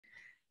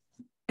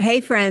Hey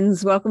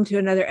friends, welcome to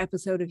another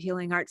episode of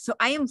Healing Arts. So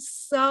I am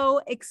so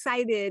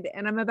excited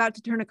and I'm about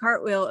to turn a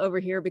cartwheel over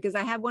here because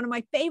I have one of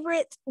my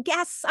favorite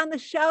guests on the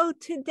show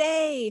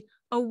today,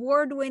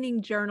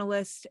 award-winning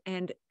journalist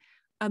and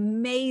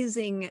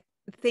amazing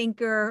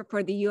thinker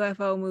for the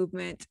UFO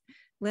movement.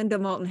 Linda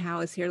Moulton Howe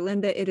is here.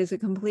 Linda, it is a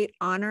complete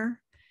honor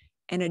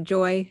and a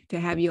joy to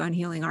have you on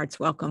Healing Arts.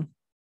 Welcome.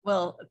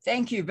 Well,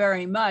 thank you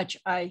very much.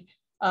 I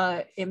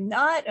am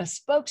not a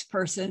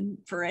spokesperson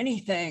for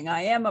anything.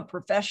 I am a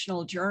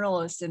professional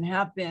journalist and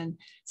have been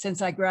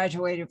since I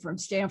graduated from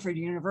Stanford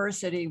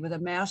University with a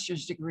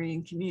master's degree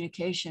in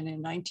communication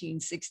in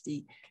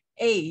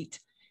 1968.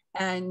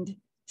 And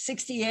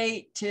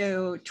 68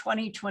 to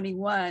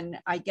 2021,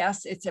 I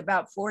guess it's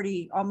about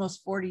 40,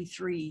 almost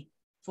 43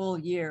 full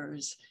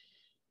years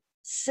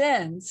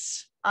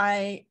since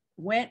I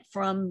went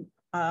from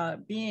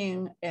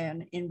being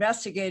an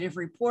investigative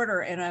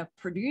reporter and a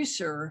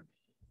producer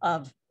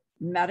of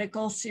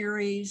medical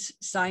series,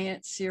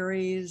 science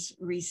series,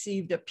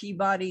 received a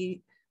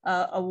Peabody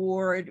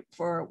Award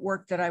for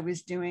work that I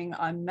was doing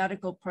on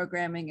medical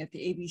programming at the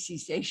ABC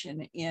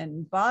station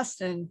in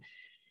Boston.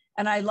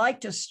 And I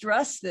like to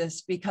stress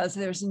this because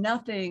there's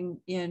nothing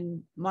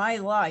in my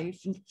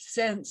life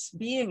since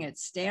being at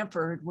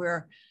Stanford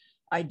where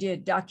I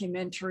did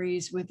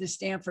documentaries with the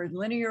Stanford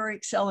Linear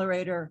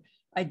Accelerator.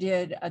 I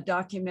did a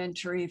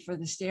documentary for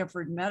the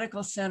Stanford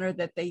Medical Center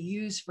that they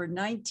used for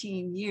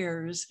 19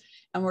 years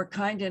and were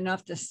kind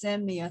enough to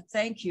send me a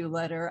thank you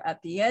letter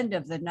at the end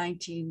of the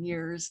 19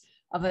 years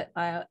of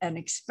an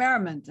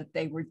experiment that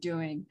they were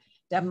doing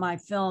that my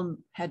film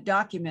had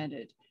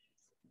documented.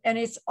 And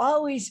it's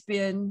always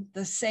been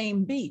the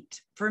same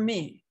beat for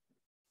me: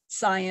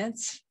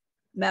 science,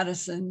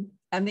 medicine,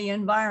 and the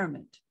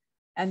environment.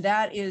 And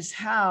that is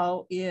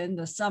how in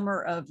the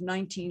summer of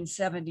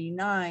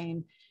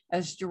 1979,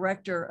 as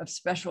director of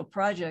special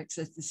projects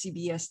at the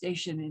CBS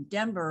station in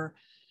Denver,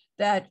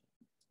 that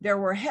there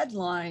were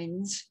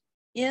headlines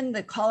in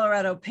the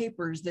Colorado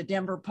papers, the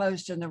Denver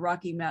Post and the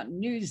Rocky Mountain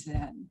News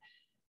then.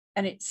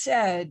 And it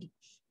said,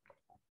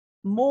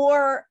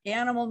 more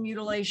animal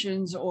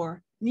mutilations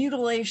or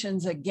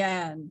mutilations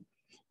again.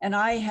 And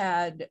I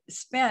had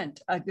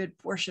spent a good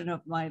portion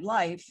of my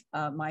life.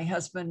 My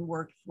husband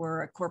worked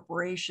for a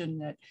corporation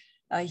that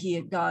he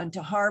had gone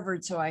to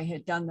Harvard. So I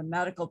had done the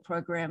medical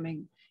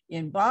programming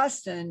in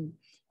Boston.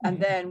 And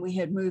then we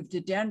had moved to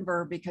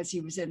Denver because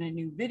he was in a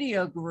new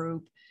video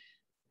group.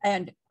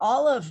 And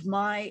all of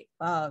my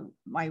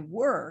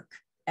work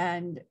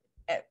and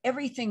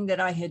everything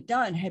that I had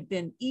done had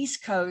been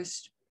East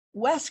Coast,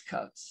 West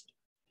Coast.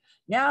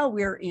 Now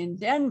we're in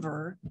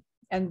Denver,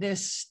 and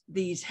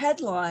these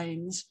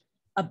headlines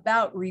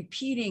about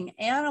repeating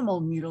animal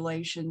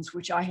mutilations,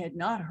 which I had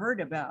not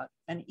heard about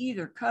on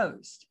either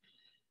coast.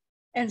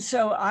 And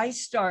so I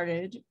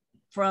started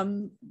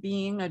from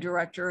being a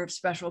director of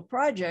special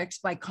projects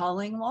by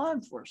calling law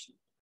enforcement.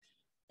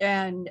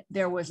 And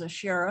there was a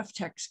sheriff,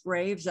 Tex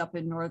Graves, up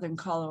in northern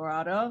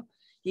Colorado.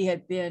 He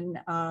had been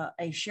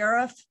a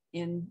sheriff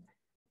in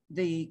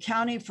the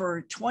county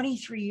for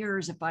 23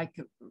 years, if I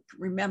could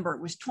remember.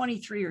 It was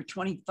 23 or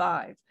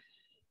 25.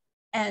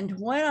 And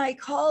when I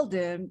called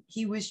him,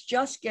 he was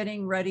just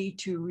getting ready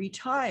to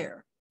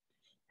retire.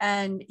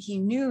 And he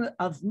knew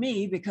of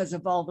me because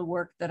of all the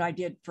work that I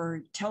did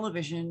for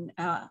television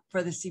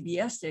for the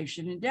CBS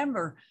station in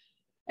Denver.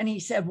 And he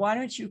said, why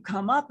don't you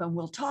come up and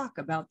we'll talk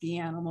about the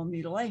animal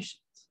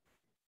mutilations?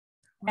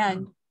 Wow.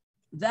 And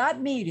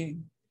that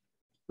meeting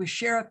with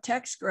Sheriff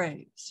Tex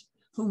Graves,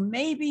 who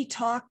maybe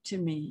talked to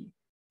me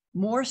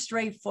more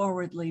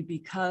straightforwardly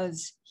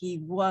because he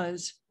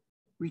was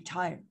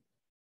retired.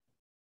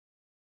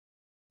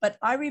 But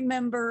I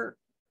remember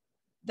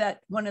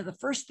that one of the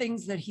first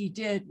things that he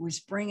did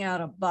was bring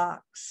out a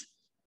box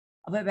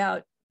of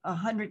about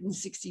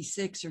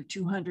 166 or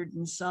 200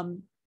 and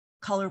some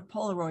color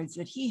Polaroids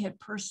that he had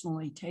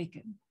personally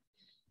taken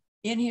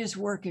in his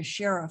work as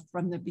sheriff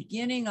from the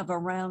beginning of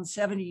around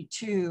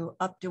 72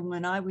 up to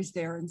when I was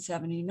there in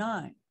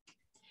 79.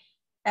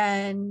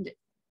 And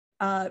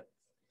I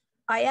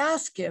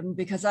asked him,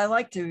 because I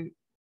like to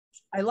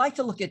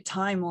look at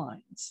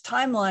timelines.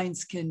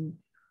 Timelines can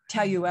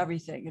tell you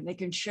everything, and they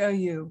can show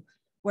you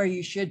where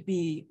you should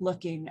be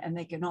looking, and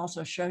they can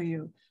also show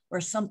you where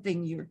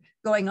something you're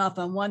going off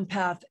on one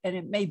path and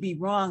it may be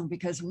wrong,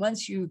 because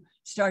once you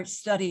start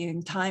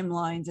studying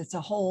timelines, it's a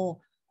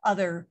whole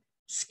other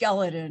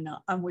skeleton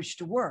on which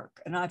to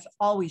work. And I've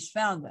always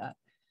found that.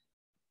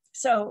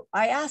 So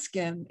I asked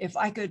him if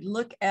I could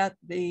look at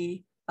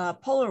the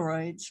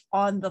Polaroids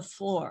on the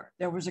floor.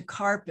 There was a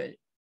carpet,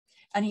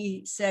 and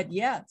he said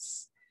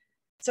yes.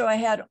 So I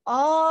had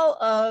all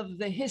of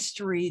the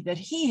history that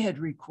he had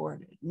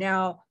recorded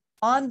now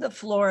on the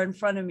floor in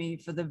front of me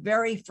for the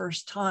very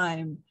first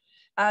time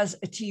as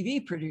a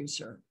TV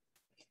producer.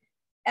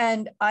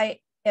 And I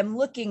am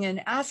looking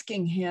and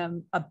asking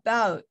him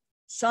about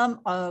some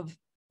of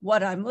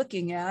what I'm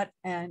looking at.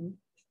 And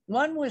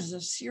one was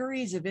a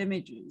series of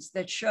images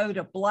that showed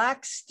a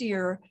black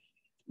steer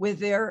with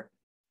their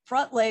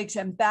front legs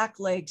and back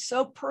legs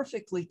so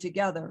perfectly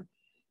together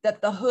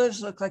that the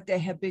hooves looked like they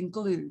had been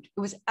glued. It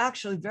was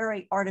actually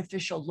very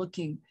artificial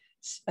looking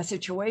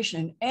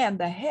situation. And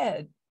the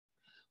head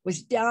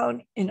was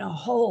down in a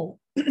hole.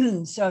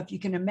 So if you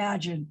can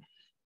imagine,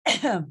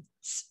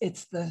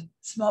 it's the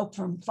smoke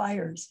from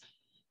fires.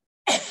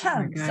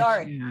 Oh gosh,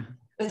 Sorry, yeah.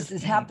 this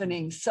is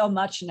happening so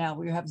much now.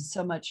 We're having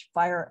so much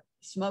fire,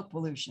 smoke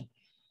pollution.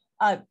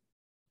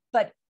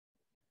 But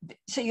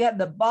so you have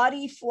the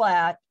body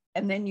flat,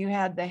 and then you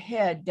had the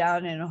head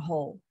down in a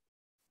hole.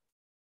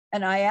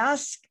 And I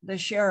asked the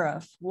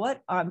sheriff,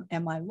 what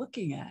am I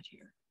looking at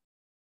here?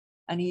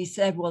 And he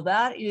said, well,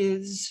 that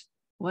is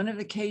one of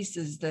the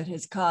cases that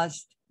has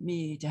caused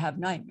me to have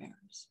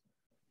nightmares.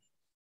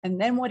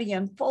 And then what he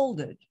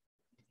unfolded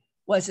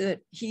was that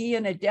he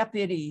and a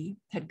deputy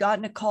had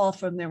gotten a call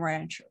from the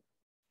rancher.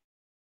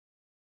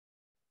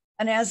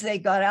 And as they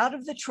got out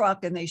of the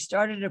truck and they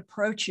started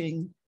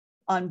approaching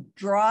on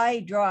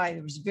dry,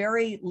 there was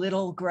very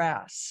little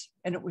grass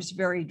and it was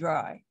very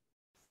dry.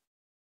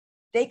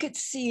 They could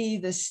see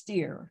the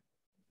steer.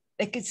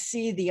 They could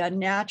see the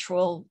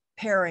unnatural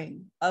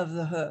pairing of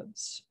the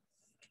hooves.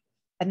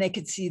 And they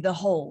could see the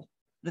hole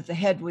that the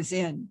head was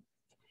in.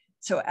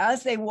 So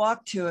as they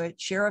walked to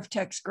it, Sheriff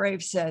Tex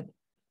Graves said,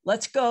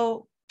 let's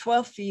go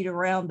 12 feet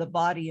around the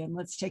body and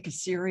let's take a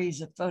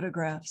series of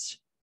photographs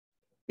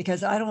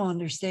because I don't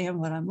understand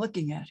what I'm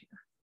looking at here.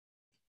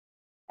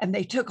 And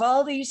they took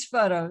all these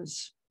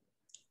photos.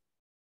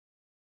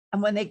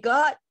 And when they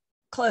got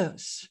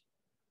close,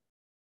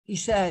 he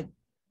said,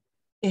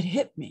 it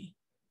hit me.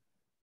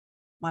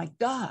 My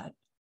God,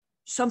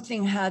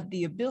 something had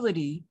the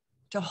ability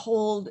to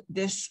hold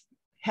this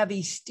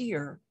heavy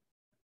steer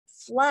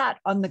flat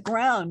on the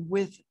ground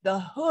with the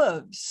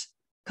hooves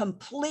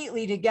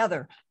completely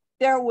together.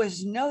 There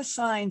was no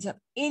signs of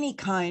any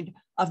kind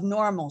of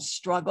normal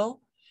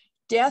struggle,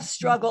 death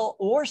struggle,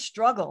 or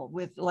struggle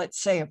with, let's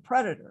say, a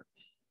predator.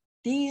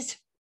 These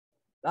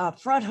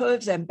front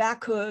hooves and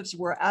back hooves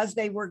were as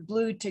they were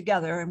glued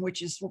together, and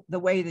which is the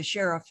way the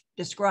sheriff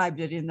described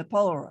it in the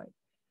Polaroid.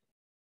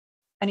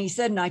 And he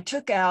said, and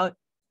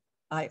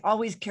I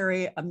always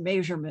carry a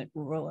measurement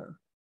ruler.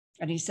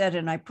 And he said,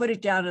 and I put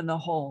it down in the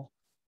hole.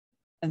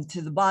 And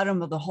to the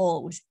bottom of the hole,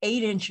 it was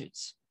 8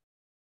 inches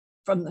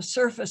from the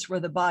surface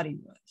where the body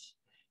was,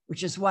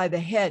 which is why the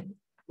head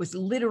was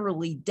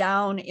literally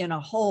down in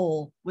a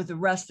hole with the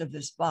rest of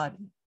this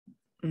body.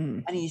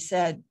 And he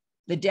said,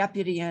 the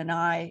deputy and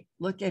I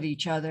looked at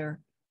each other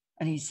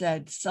and he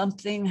said,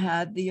 something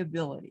had the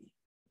ability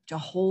to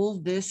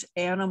hold this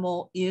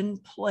animal in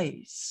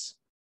place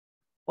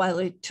while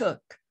it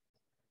took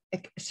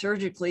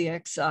surgically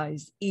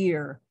excised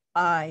ear,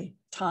 eye,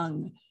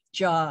 tongue,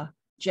 jaw,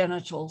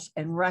 genitals,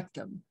 and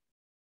rectum.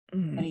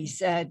 And he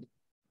said,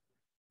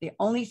 the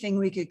only thing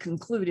we could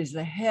conclude is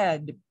the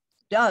head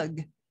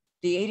dug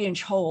the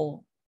 8-inch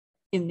hole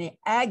in the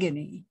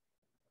agony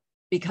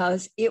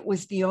because it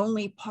was the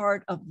only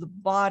part of the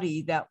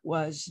body that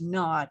was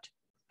not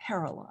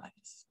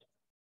paralyzed.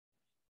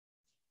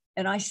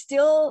 And I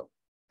still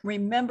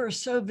remember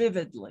so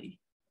vividly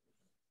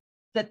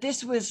that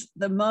this was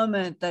the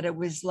moment that it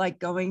was like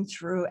going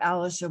through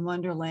Alice in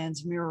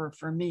Wonderland's mirror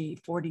for me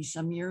 40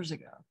 some years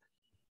ago.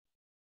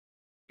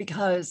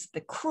 Because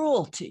the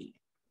cruelty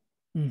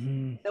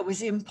that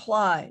was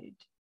implied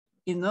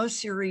in those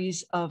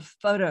series of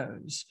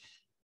photos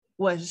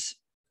was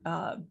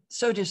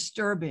so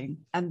disturbing.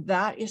 And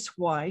that is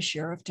why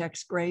Sheriff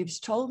Tex Graves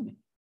told me,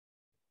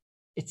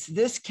 it's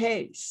this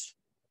case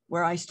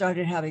where I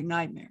started having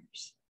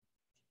nightmares.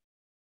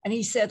 And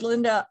he said,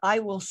 Linda, I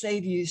will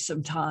save you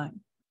some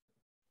time.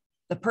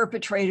 The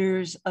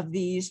perpetrators of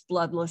these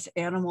bloodless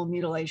animal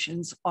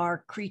mutilations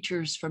are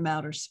creatures from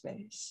outer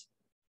space.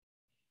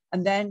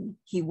 And then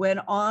he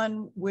went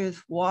on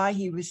with why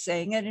he was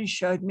saying it and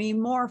showed me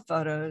more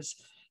photos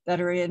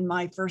that are in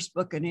my first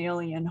book, An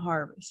Alien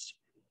Harvest.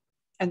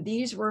 And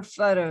these were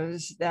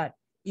photos that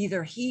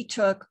either he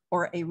took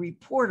or a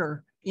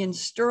reporter in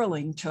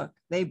Sterling took.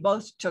 They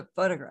both took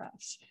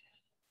photographs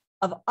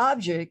of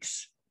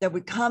objects that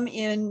would come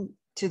in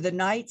to the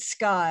night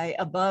sky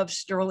above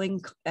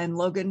Sterling and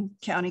Logan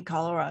County,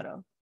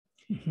 Colorado.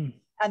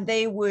 And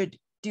they would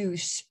do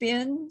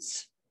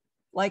spins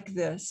like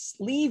this,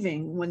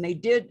 leaving when they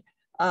did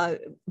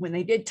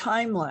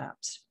time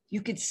lapse,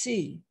 you could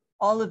see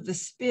all of the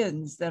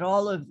spins that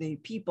all of the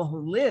people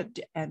who lived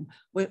and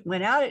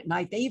went out at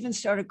night. They even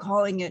started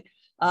calling it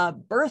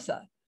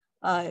Bertha,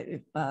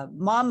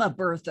 Mama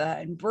Bertha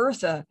and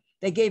Bertha.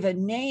 They gave a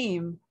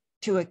name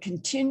to a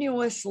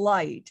continuous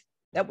light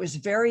that was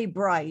very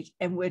bright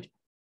and would,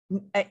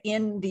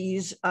 in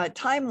these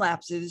time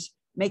lapses,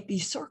 make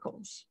these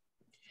circles.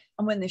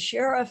 And when the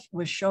sheriff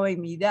was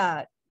showing me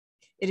that,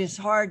 it is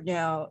hard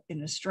now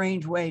in a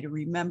strange way to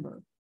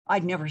remember.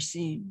 I'd never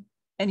seen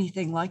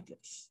anything like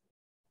this.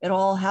 It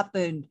all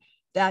happened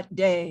that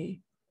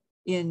day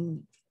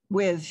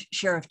with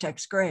Sheriff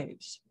Tex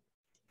Graves.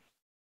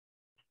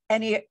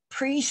 And it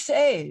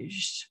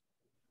presaged,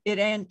 it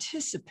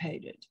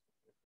anticipated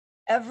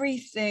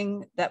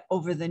everything that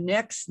over the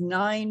next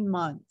 9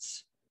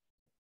 months,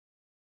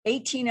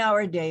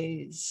 18-hour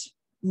days,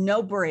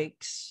 no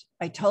breaks.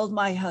 I told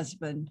my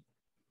husband,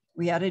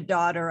 we had a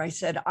daughter. I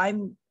said,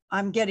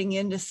 I'm getting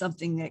into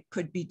something that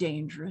could be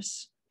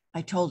dangerous.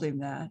 I told him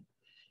that.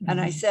 And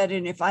I said,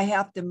 and if I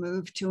have to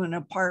move to an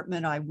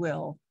apartment, I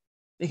will,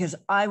 because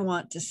I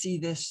want to see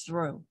this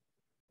through.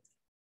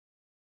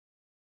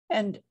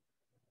 And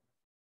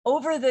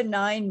over the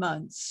 9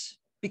 months,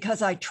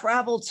 because I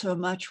traveled so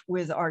much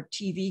with our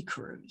TV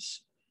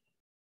crews,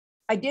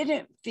 I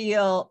didn't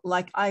feel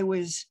like I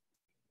was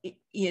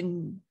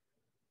in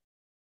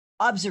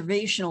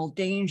observational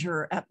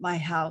danger at my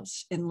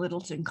house in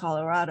Littleton,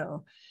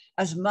 Colorado,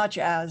 as much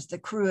as the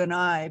crew and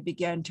I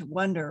began to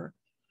wonder,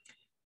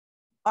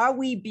 are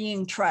we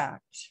being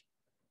tracked?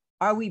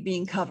 Are we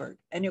being covered?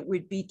 And it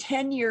would be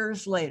 10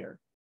 years later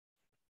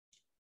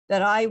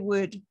that I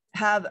would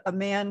have a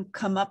man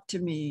come up to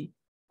me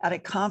at a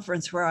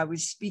conference where I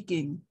was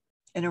speaking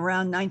in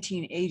around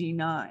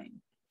 1989.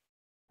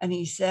 And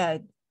he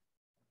said,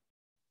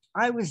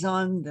 I was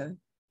on the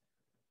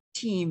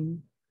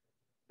team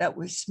that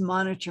was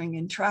monitoring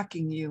and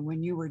tracking you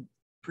when you were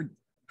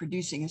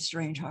producing A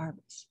Strange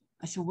Harvest.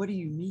 I said, what do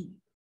you mean?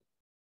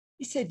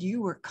 He said,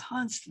 you were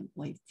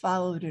constantly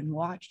followed and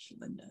watched,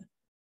 Linda.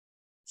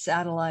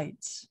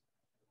 Satellites,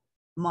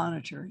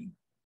 monitoring.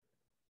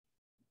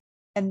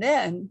 And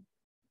then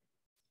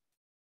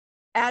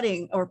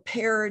adding or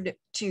paired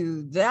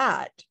to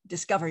that,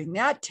 discovering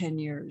that 10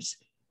 years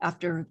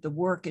after the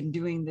work and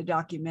doing the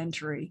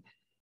documentary,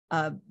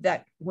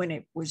 that when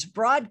it was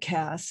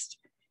broadcast,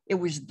 it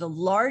was the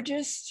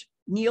largest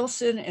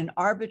Nielsen and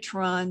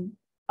Arbitron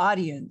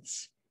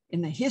audience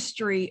in the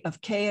history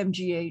of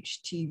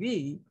KMGH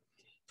TV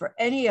for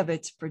any of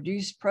its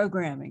produced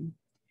programming.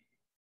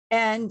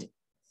 And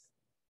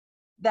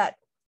that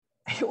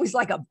it was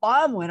like a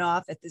bomb went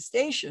off at the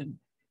station,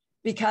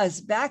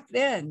 because back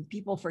then,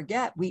 people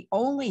forget, we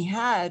only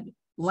had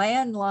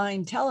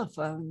landline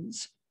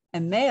telephones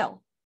and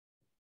mail.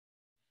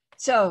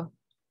 So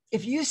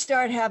if you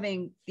start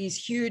having these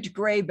huge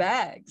gray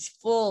bags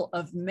full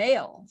of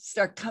mail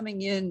start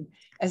coming in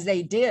as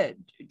they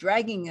did,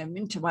 dragging them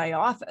into my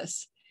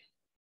office,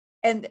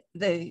 and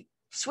the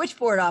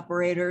switchboard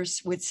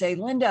operators would say,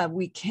 Linda,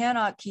 we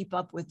cannot keep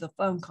up with the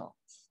phone calls.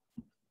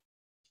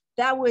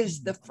 That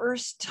was the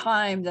first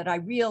time that I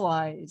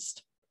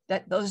realized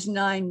that those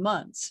 9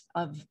 months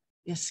of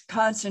this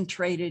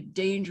concentrated,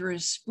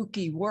 dangerous,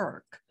 spooky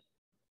work,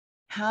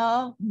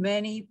 how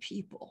many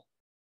people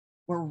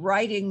were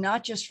writing,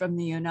 not just from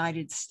the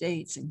United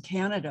States and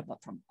Canada,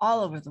 but from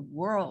all over the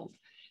world,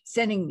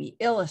 sending me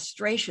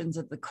illustrations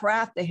of the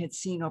craft they had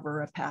seen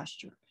over a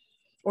pasture,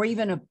 or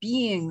even a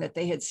being that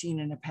they had seen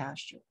in a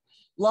pasture.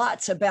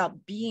 Lots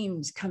about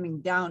beams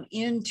coming down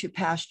into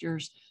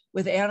pastures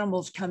with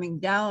animals coming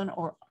down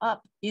or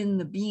up in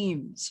the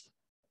beams,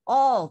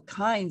 all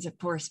kinds of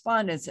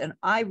correspondence. And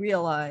I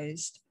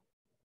realized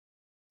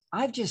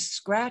I've just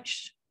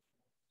scratched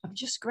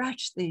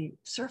the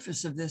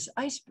surface of this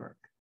iceberg.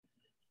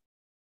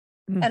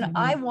 Mm-hmm. And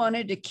I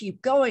wanted to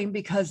keep going,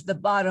 because the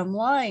bottom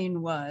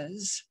line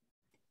was,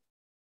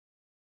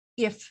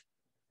 if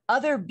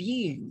other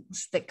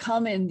beings that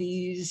come in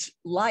these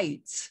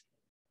lights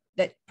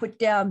that put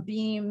down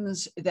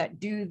beams, that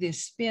do the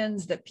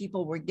spins that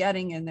people were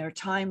getting in their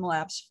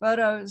time-lapse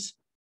photos,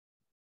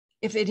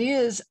 if it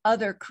is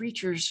other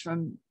creatures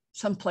from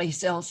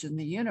someplace else in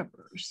the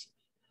universe,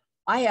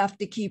 I have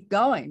to keep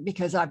going,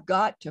 because I've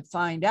got to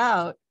find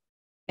out.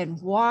 And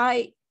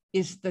why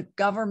is the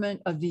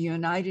government of the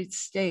United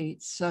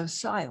States so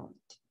silent?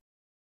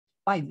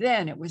 By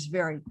then, it was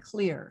very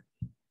clear.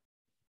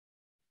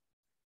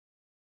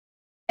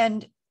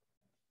 And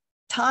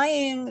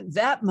tying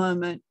that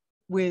moment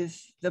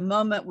with the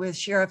moment with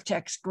Sheriff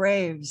Tex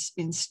Graves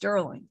in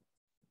Sterling,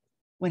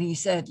 when he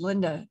said,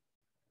 Linda,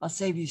 I'll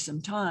save you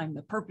some time.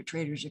 The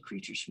perpetrators are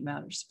creatures from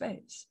outer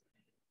space.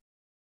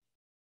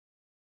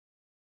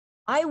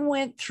 I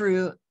went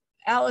through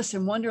Alice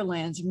in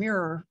Wonderland's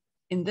mirror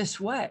in this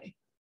way.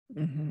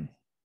 Mm-hmm.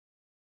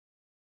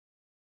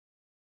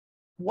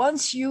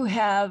 Once you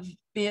have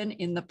been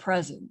in the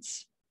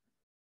presence,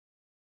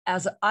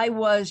 as I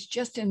was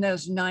just in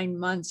those 9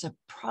 months of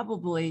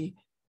probably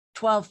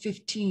 12,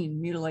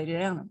 15 mutilated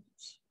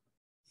animals,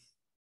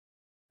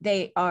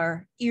 they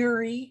are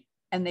eerie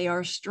and they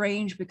are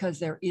strange because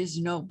there is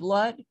no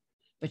blood,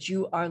 but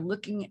you are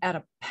looking at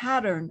a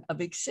pattern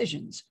of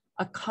excisions,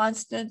 a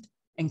constant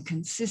and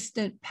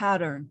consistent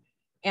pattern,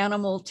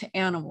 animal to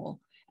animal,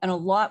 and a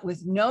lot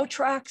with no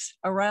tracks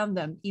around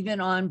them,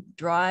 even on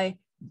dry,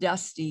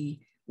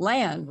 dusty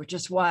land, which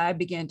is why I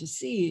began to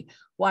see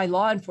why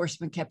law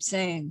enforcement kept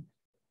saying,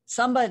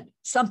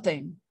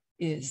 something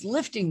is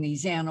lifting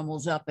these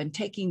animals up and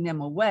taking them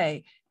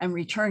away and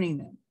returning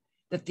them,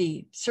 that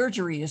the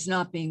surgery is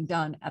not being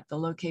done at the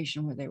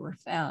location where they were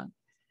found.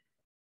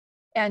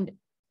 And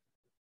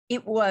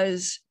it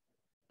was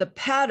the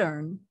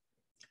pattern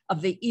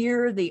of the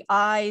ear, the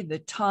eye, the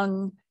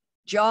tongue,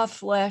 jaw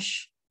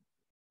flesh,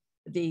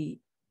 the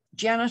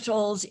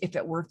genitals. If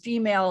it were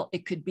female,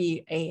 it could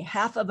be a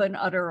half of an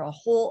udder, a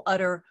whole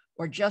udder,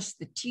 or just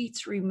the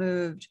teats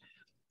removed.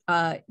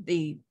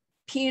 The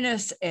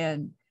penis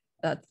and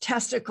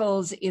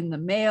testicles in the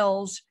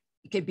males.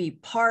 It could be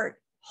part,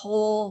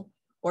 whole,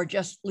 or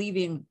just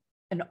leaving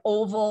an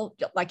oval,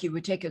 like you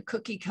would take a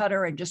cookie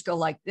cutter and just go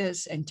like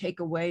this and take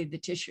away the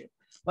tissue,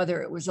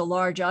 whether it was a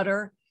large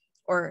udder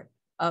or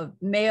a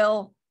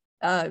male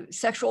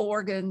sexual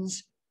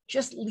organs,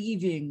 just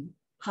leaving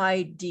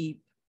high,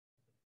 deep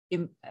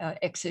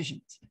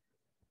excisions.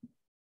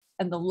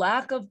 And the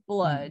lack of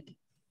blood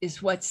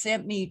is what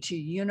sent me to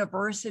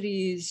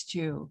universities,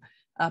 to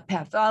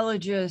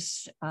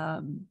pathologists,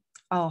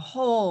 a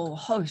whole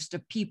host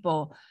of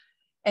people.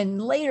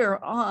 And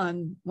later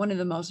on, one of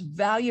the most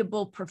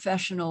valuable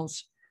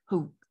professionals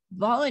who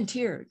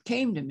volunteered,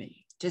 came to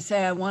me to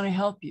say, I want to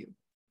help you,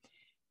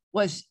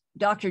 was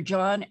Dr.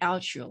 John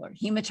Altshuler,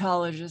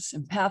 hematologist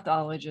and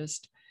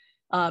pathologist.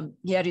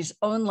 He had his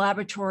own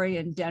laboratory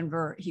in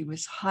Denver. He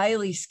was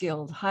highly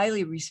skilled,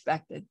 highly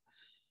respected.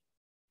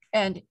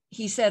 And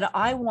he said,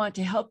 I want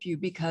to help you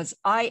because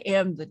I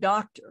am the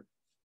doctor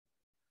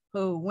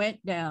who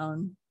went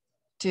down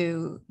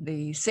to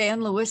the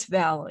San Luis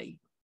Valley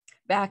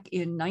back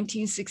in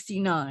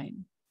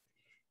 1969,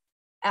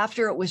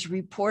 after it was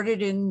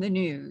reported in the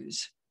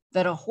news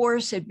that a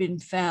horse had been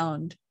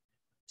found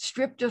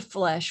stripped of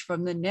flesh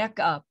from the neck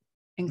up,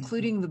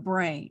 including the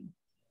brain,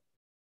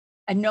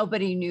 and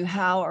nobody knew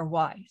how or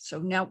why. So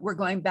now we're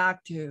going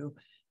back to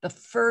the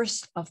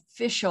first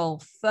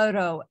official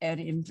photo and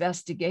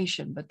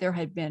investigation, but there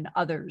had been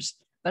others.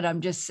 But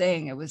I'm just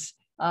saying it was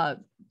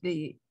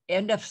the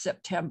end of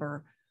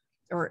September,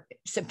 or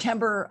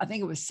September, I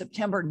think it was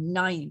September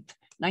 9th,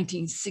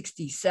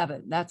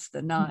 1967. That's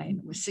the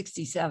 9, it was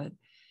 67.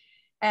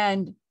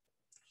 And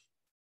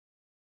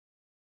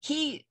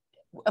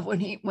when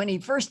he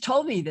first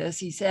told me this,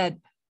 he said,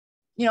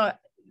 you know,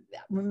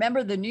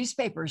 remember the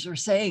newspapers were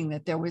saying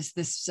that there was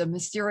this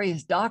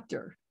mysterious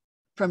doctor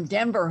from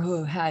Denver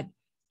who had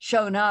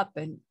shown up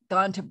and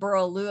gone to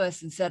Burl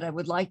Lewis and said, I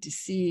would like to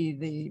see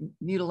the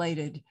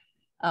mutilated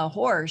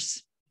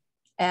horse,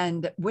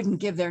 and wouldn't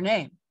give their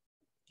name.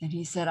 And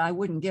he said, I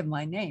wouldn't give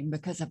my name,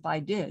 because if I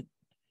did,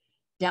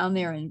 down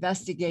there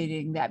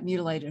investigating that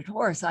mutilated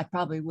horse, I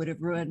probably would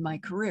have ruined my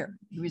career.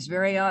 He was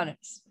very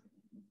honest.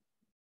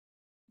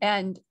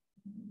 And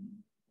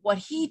what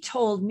he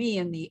told me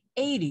in the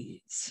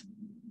 80s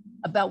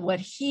about what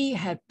he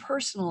had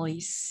personally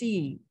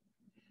seen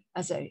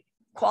as a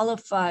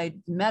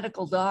qualified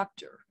medical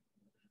doctor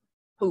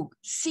who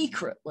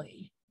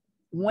secretly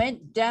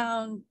went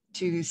down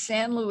to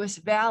San Luis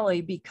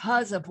Valley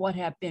because of what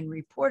had been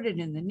reported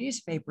in the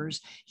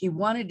newspapers. He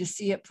wanted to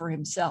see it for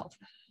himself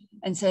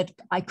and said,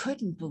 I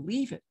couldn't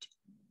believe it.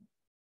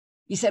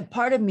 He said,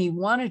 part of me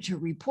wanted to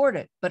report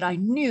it, but I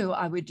knew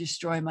I would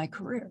destroy my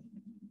career.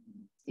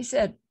 He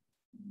said,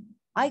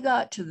 I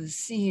got to the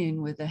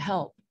scene with the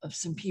help of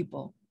some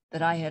people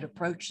that I had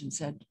approached and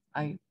said,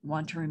 I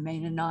want to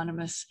remain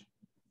anonymous.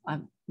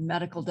 I'm a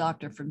medical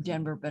doctor from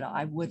Denver, but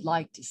I would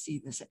like to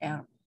see this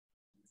animal.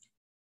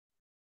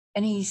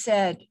 And he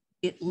said,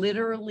 it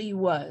literally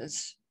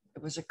was,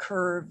 it was a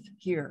curve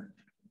here.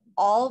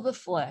 All the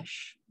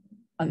flesh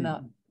on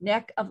the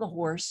neck of the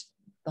horse,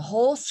 the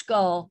whole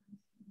skull,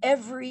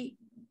 every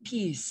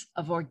piece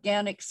of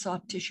organic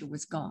soft tissue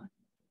was gone.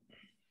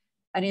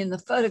 And in the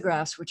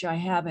photographs, which I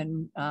have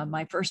in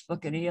my first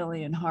book, An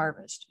Alien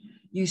Harvest,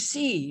 you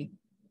see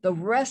the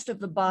rest of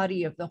the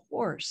body of the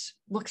horse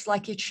looks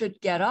like it should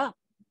get up.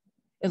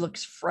 It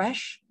looks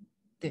fresh.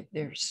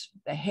 The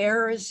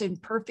hair is in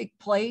perfect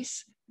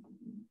place,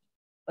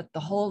 but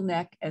the whole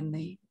neck and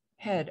the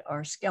head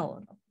are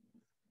skeletal.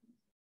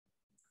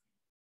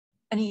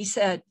 And he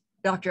said,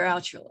 Dr.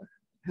 Altshuler,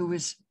 who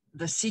was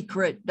the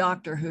secret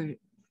doctor who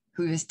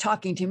is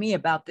talking to me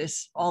about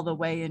this all the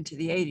way into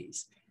the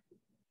 80s,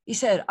 he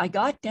said, I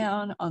got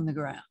down on the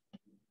ground.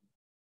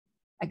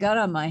 I got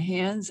on my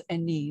hands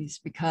and knees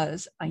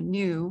because I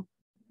knew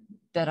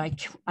that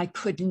I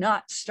could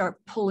not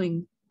start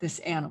pulling this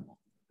animal.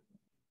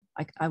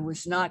 I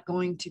was not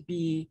going to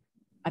be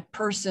a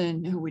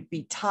person who would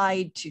be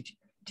tied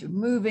to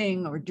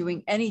moving or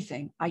doing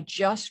anything. I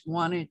just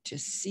wanted to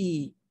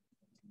see.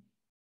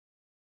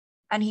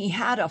 And he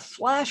had a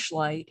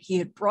flashlight. He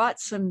had brought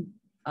some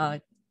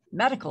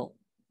medical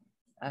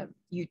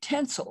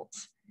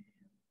utensils.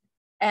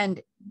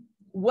 And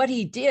what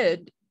he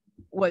did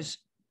was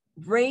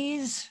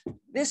raise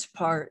this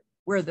part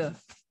where the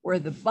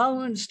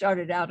bone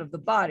started out of the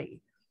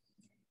body.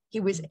 He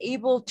was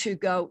able to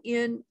go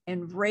in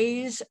and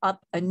raise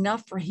up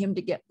enough for him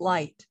to get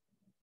light.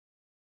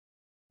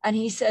 And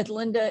he said,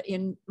 Linda,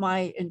 in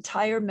my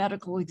entire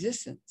medical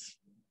existence,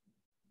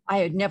 I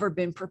had never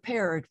been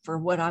prepared for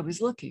what I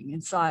was looking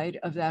inside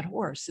of that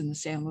horse in the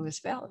San Luis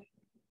Valley.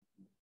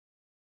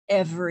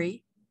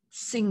 Every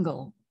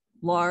single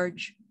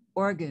large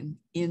organ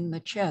in the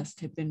chest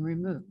had been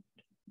removed.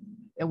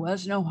 There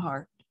was no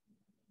heart.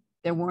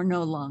 There were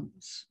no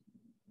lungs.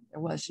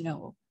 There was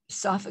no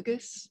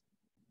esophagus.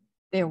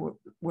 There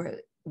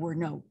were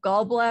no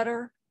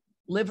gallbladder,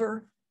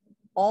 liver,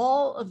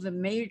 all of the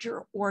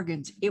major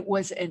organs. It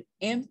was an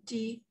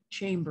empty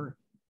chamber.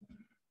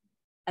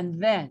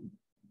 And then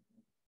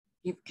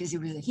because he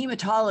was a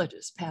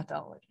hematologist,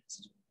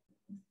 pathologist.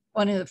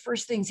 One of the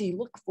first things he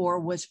looked for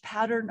was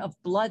pattern of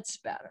blood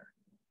spatter.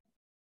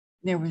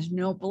 There was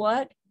no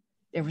blood.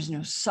 There was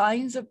no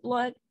signs of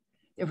blood.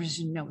 There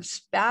was no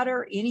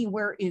spatter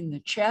anywhere in the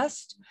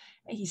chest.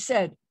 And he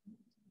said,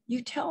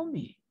 you tell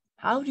me,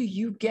 how do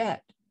you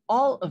get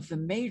all of the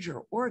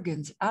major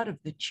organs out of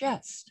the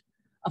chest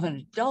of an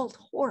adult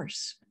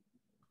horse?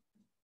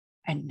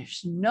 And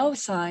there's no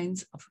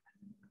signs of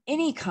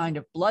any kind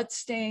of blood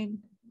stain,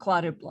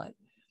 clotted blood.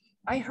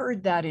 I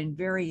heard that in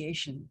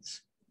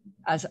variations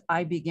as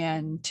I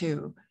began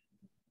to,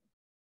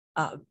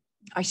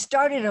 I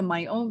started on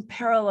my own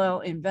parallel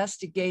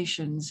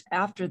investigations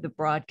after the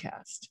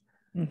broadcast.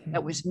 Mm-hmm.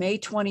 That was May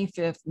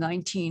 25th,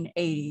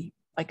 1980.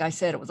 Like I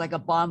said, it was like a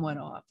bomb went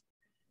off.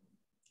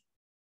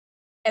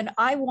 And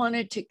I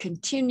wanted to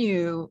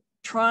continue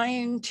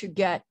trying to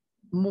get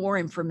more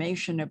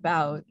information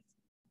about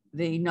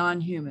the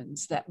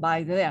non-humans that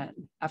by then,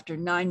 after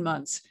 9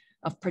 months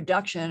of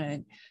production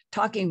and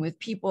talking with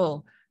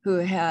people who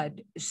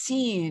had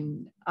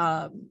seen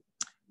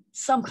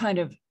some kind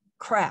of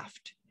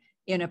craft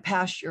in a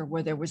pasture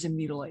where there was a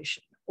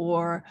mutilation,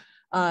 or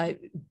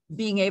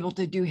being able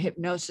to do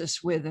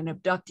hypnosis with an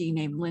abductee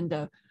named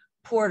Linda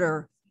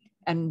Porter,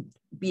 and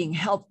being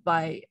helped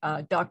by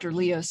Dr.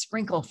 Leo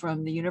Sprinkle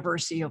from the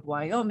University of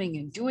Wyoming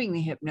in doing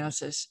the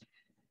hypnosis.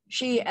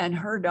 She and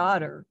her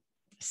daughter,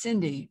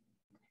 Cindy,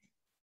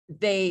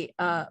 they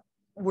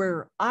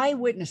were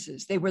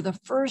eyewitnesses. They were the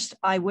first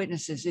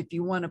eyewitnesses, if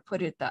you want to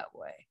put it that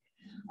way,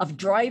 of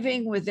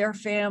driving with their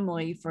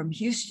family from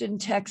Houston,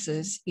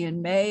 Texas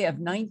in May of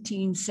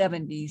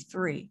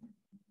 1973.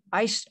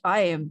 I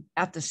am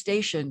at the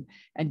station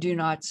and do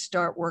not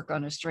start work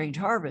on A Strange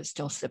Harvest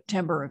till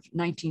September of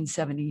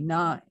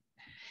 1979.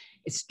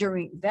 It's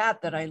during that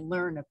I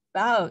learn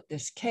about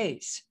this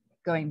case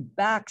going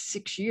back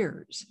 6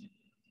 years,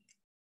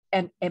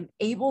 and am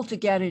able to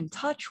get in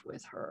touch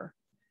with her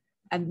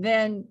and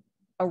then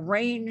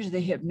arrange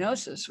the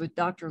hypnosis with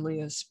Dr.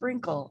 Leo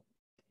Sprinkle.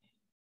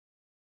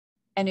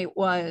 And it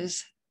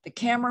was the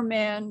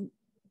cameraman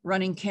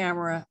running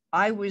camera.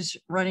 I was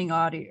running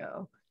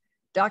audio.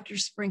 Dr.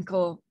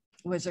 Sprinkle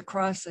was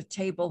across the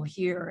table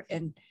here,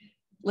 and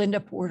Linda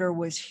Porter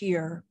was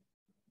here.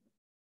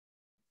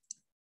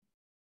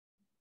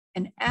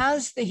 And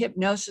as the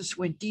hypnosis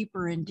went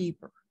deeper and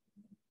deeper,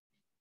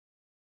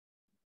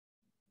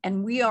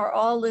 and we are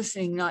all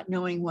listening, not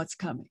knowing what's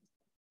coming,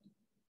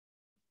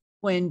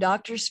 when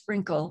Dr.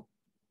 Sprinkle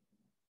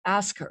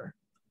asked her,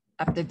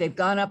 after they've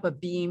gone up a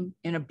beam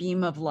in a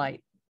beam of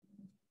light,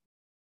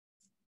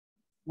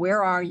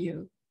 where are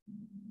you?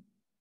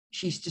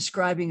 She's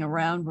describing a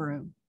round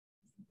room.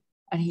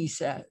 And he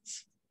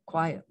says,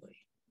 quietly,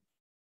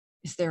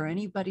 is there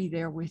anybody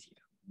there with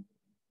you?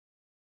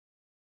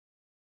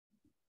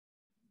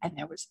 And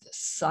there was this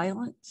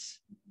silence.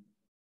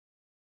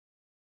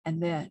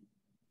 And then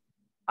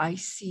I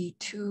see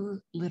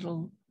two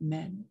little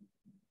men.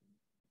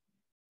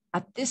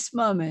 At this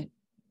moment,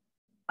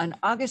 on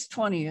August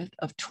 20th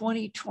of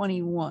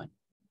 2021,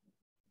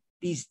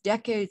 these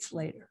decades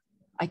later,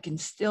 I can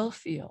still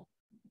feel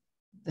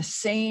the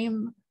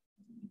same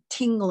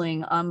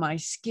tingling on my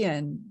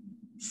skin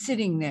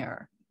sitting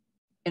there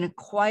in a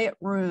quiet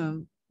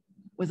room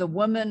with a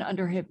woman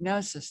under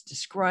hypnosis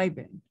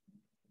describing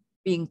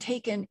being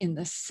taken in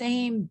the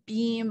same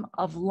beam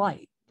of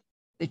light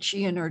that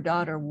she and her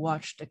daughter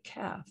watched a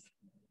calf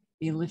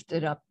be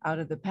lifted up out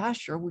of the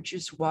pasture, which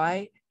is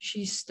why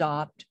she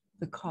stopped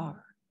the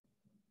car.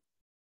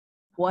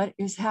 What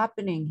is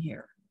happening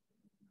here?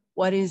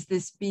 What is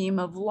this beam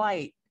of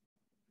light?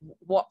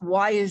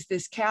 Why is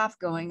this calf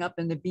going up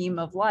in the beam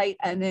of light?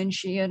 And then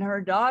she and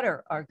her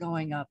daughter are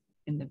going up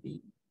in the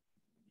beam.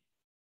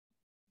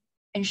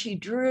 And she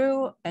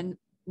drew and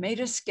made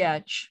a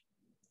sketch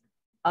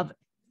of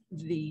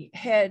the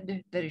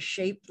head that is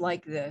shaped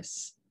like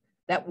this,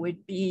 that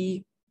would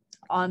be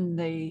on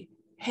the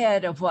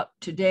head of what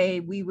today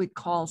we would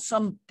call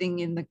something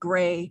in the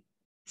gray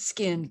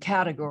skin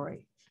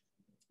category,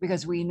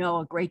 because we know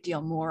a great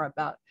deal more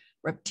about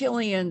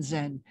reptilians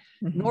and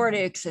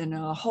Nordics and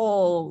a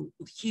whole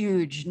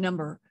huge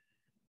number.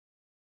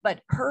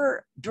 But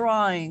her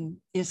drawing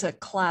is a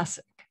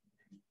classic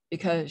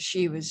because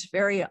she was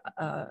very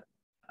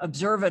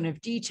observant of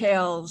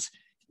details,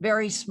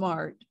 very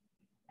smart.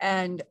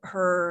 And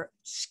her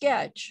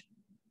sketch,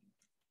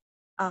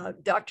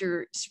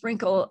 Dr.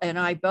 Sprinkle and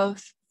I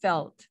both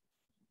felt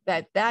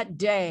that that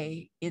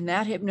day in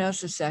that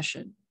hypnosis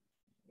session,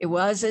 it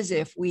was as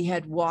if we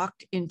had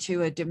walked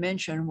into a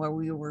dimension where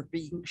we were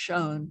being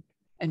shown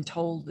and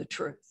told the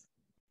truth.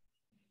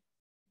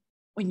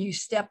 When you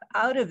step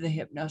out of the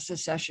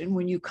hypnosis session,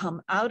 when you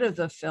come out of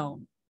the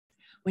film,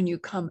 when you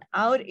come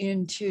out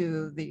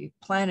into the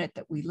planet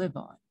that we live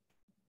on,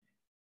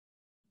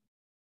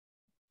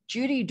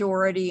 Judy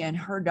Doherty and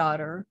her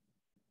daughter,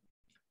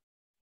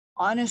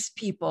 honest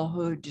people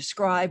who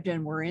described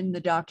and were in the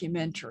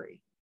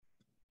documentary,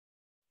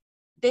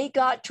 they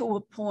got to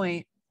a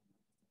point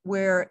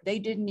where they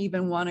didn't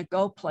even want to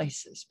go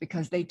places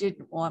because they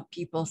didn't want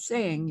people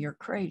saying you're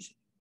crazy.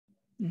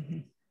 Mm-hmm.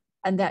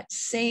 And that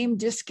same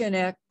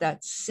disconnect,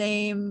 that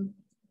same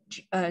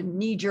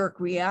knee-jerk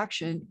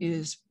reaction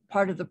is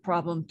part of the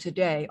problem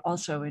today,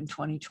 also in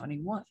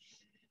 2021.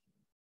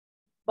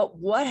 But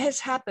what has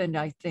happened,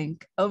 I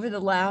think, over the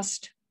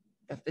last,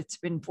 if it's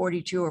been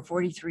 42 or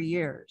 43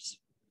 years,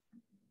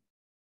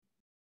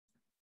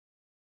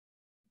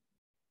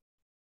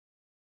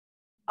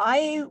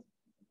 I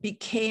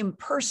became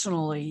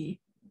personally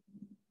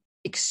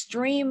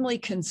extremely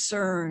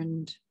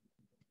concerned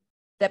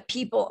that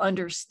people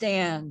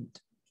understand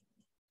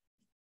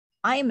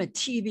I am a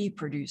TV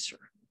producer.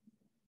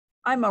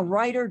 I'm a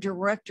writer,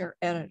 director,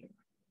 editor.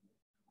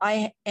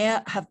 I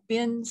have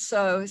been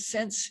so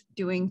since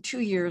doing 2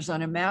 years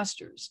on a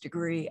master's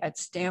degree at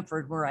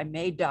Stanford, where I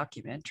made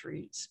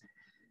documentaries.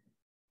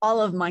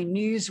 All of my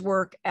news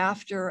work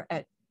after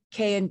at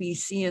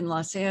KNBC in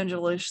Los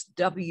Angeles,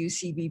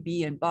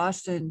 WCBB in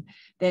Boston,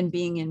 then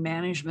being in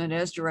management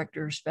as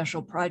director of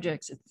special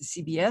projects at the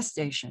CBS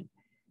station.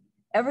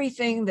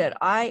 Everything that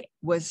I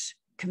was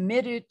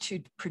committed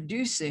to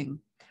producing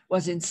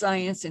was in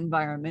science,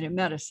 environment, and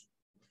medicine.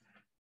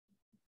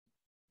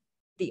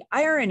 The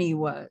irony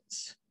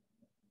was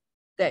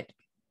that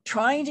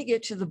trying to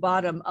get to the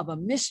bottom of a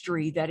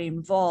mystery that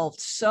involved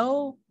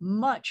so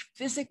much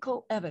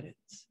physical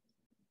evidence,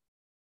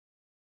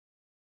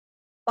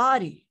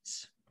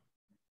 bodies,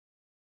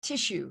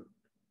 tissue,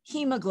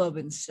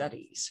 hemoglobin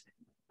studies,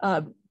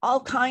 all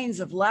kinds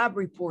of lab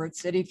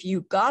reports that if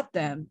you got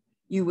them,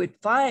 you would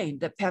find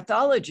that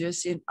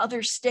pathologists in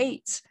other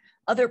states,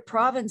 other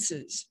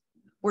provinces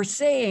were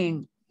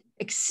saying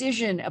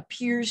excision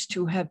appears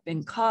to have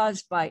been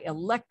caused by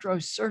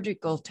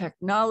electrosurgical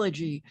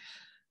technology,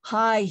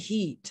 high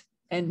heat.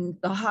 And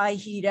the high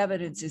heat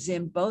evidence is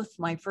in both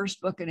my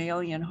first book, An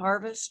Alien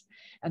Harvest,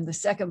 and the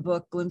second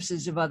book,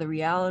 Glimpses of Other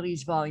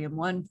Realities, Volume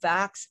 1,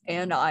 Facts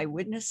and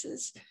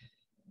Eyewitnesses.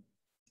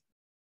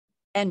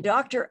 And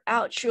Dr.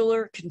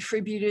 Altshuler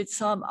contributed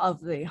some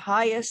of the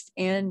highest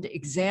end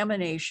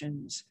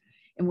examinations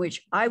in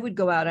which I would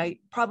go out. I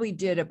probably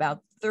did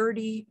about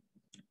 30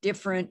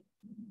 different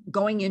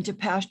going into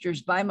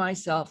pastures by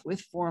myself with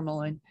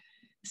formalin,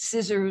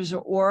 scissors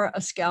or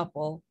a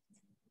scalpel,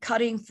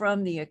 cutting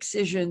from the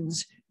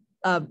excisions,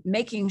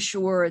 making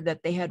sure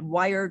that they had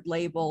wired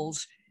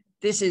labels.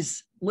 This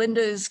is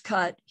Linda's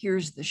cut,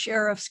 here's the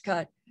sheriff's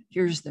cut,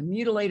 here's the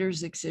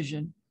mutilator's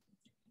excision.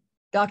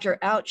 Dr.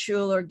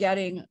 Altshuler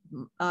getting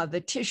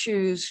the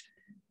tissues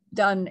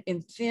done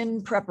in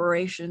thin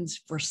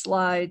preparations for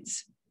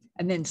slides,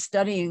 and then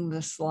studying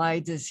the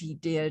slides as he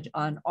did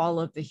on all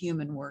of the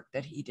human work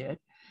that he did,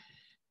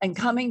 and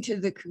coming to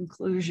the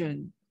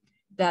conclusion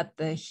that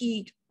the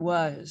heat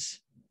was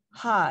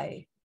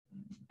high.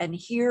 And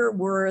here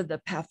were the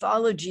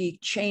pathology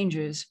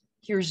changes.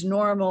 Here's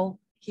normal.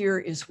 Here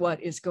is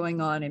what is going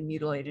on in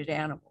mutilated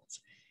animals.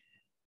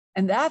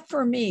 And that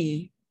for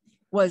me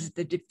was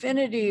the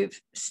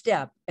definitive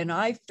step. And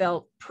I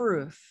felt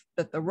proof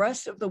that the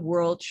rest of the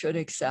world should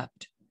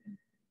accept.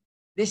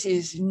 This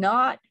is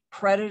not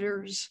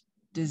predators,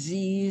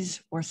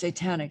 disease, or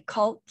satanic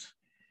cult,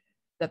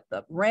 that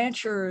the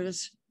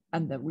ranchers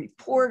and the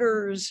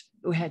reporters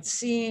who had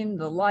seen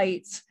the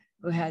lights,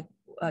 who had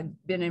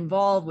been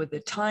involved with the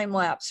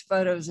time-lapse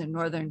photos in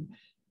northern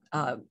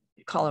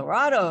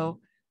Colorado,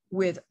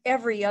 with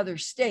every other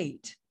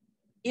state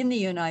in the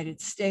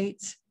United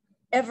States,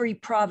 every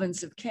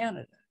province of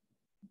Canada,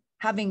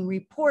 having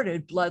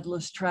reported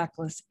bloodless,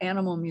 trackless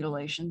animal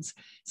mutilations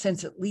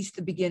since at least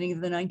the beginning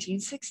of the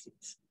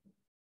 1960s.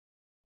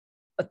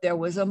 But there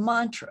was a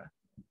mantra,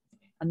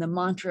 and the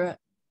mantra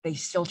they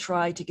still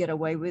try to get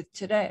away with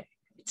today.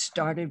 It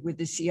started with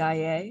the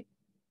CIA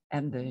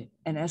and the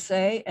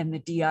NSA and the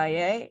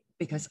DIA,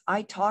 because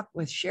I talked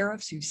with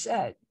sheriffs who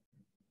said,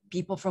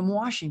 people from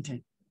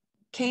Washington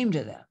came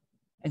to them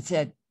and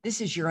said,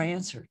 this is your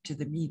answer to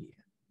the media.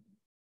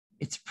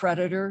 It's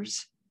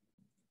predators,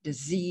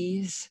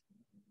 disease,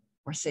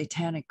 or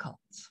satanic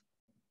cults.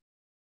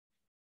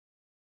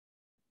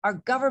 Our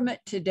government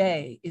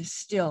today is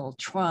still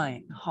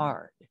trying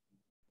hard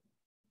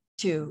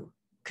to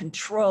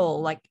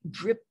control, like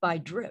drip by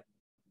drip,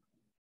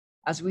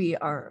 as we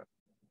are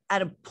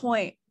at a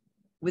point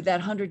with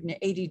that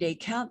 180-day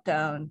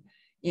countdown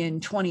in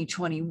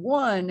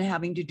 2021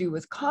 having to do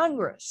with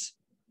Congress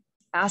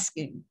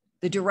asking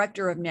the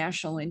Director of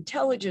National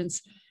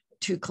Intelligence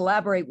to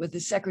collaborate with the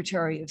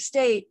Secretary of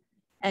State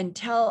and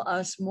tell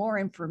us more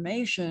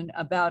information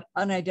about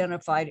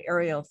unidentified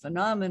aerial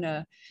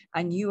phenomena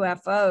and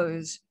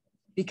UFOs,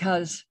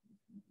 because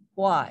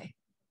why?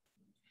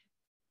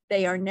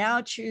 They are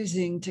now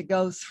choosing to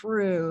go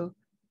through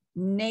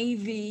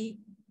Navy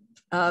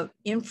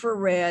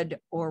infrared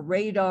or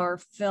radar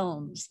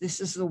films. This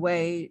is the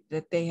way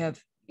that they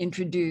have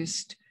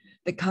introduced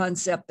the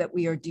concept that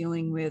we are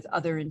dealing with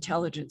other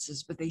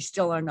intelligences, but they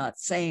still are not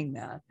saying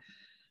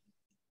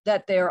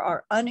that there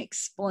are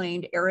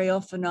unexplained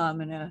aerial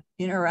phenomena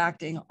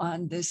interacting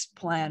on this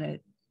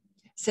planet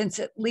since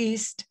at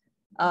least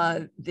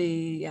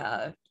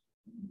the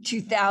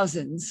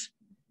 2000s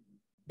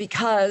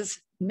because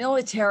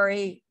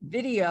military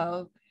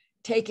video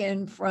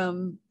taken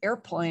from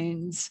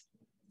airplanes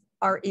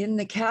are in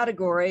the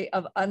category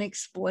of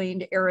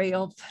unexplained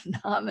aerial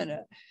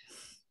phenomena.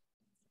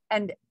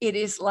 And it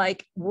is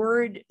like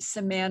word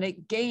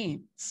semantic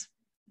games.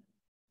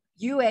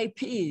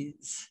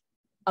 UAPs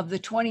of the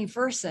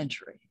 21st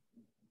century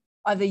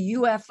are the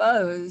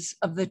UFOs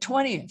of the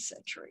 20th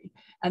century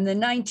and the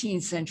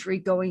 19th century,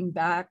 going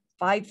back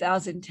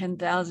 5,000,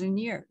 10,000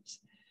 years.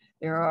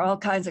 There are all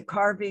kinds of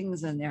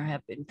carvings, and there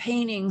have been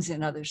paintings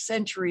in other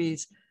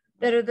centuries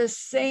that are the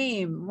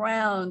same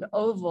round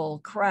oval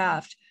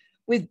craft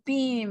with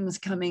beams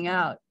coming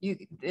out. You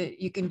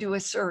can do a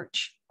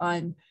search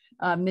on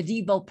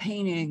medieval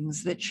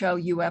paintings that show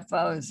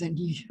UFOs and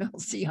you'll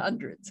see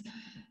hundreds.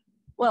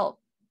 Well,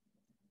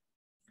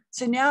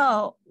 so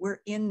now we're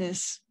in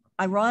this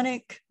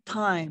ironic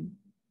time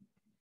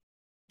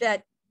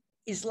that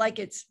is like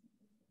it's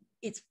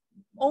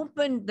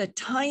opened the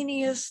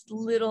tiniest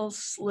little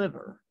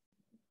sliver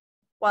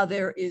while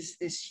there is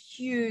this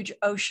huge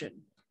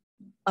ocean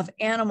of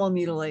animal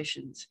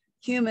mutilations,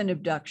 human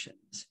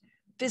abductions,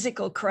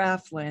 physical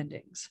craft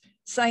landings,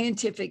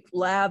 scientific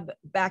lab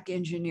back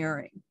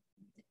engineering,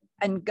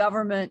 and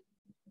government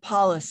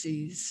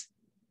policies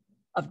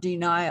of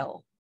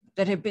denial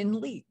that have been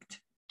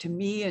leaked to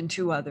me and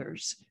to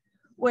others,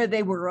 where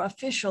they were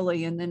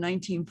officially in the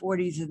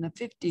 1940s and the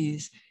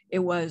 50s, it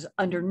was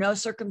under no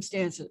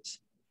circumstances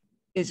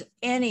is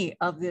any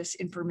of this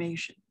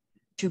information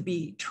to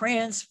be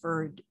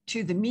transferred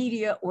to the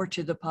media or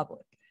to the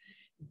public.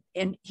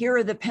 And here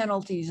are the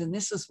penalties, and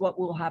this is what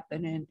will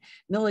happen. And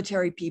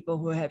military people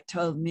who have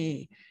told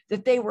me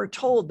that they were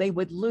told they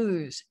would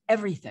lose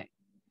everything.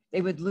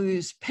 They would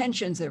lose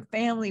pensions, their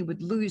family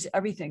would lose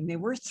everything. They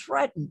were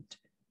threatened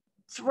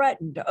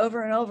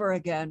over and over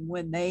again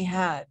when they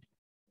had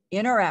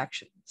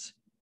interactions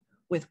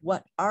with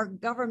what our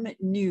government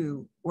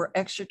knew were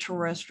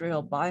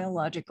extraterrestrial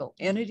biological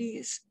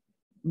entities,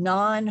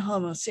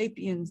 non-Homo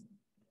sapien,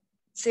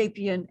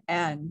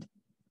 and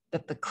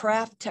that the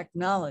craft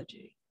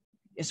technology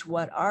is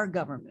what our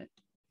government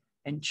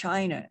and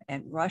China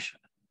and Russia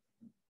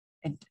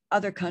and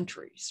other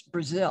countries,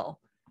 Brazil,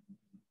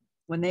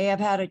 when they have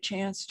had a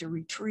chance to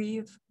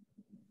retrieve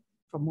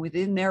from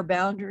within their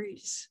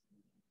boundaries,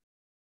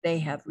 they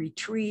have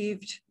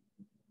retrieved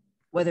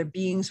whether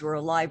beings were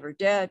alive or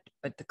dead,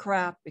 but the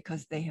craft,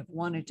 because they have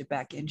wanted to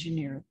back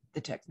engineer the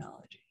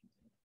technology.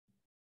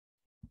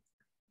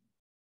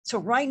 So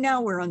right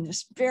now we're on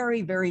this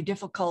very, very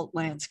difficult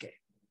landscape.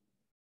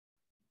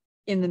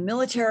 In the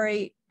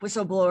military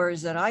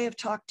whistleblowers that I have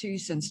talked to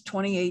since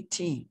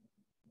 2018,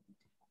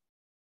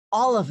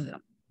 all of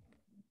them,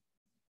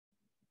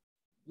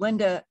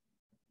 Linda,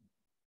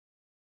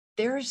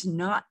 there's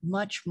not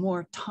much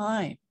more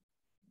time.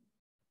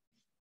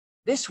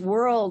 This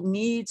world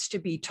needs to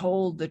be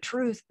told the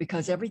truth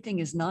because everything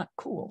is not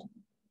cool.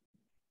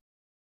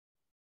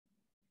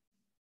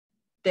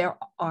 There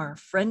are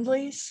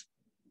friendlies,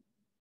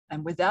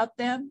 and without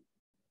them,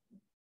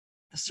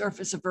 the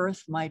surface of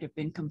Earth might have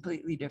been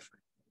completely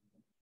different.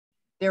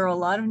 There are a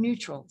lot of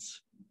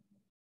neutrals,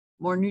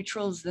 more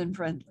neutrals than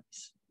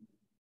friendlies.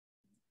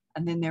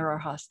 And then there are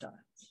hostiles.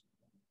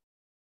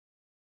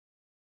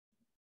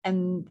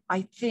 And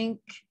I think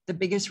the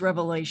biggest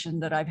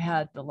revelation that I've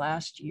had the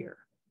last year,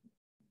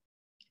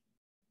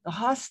 the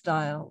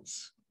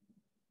hostiles,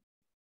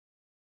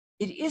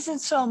 it isn't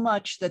so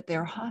much that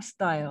they're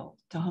hostile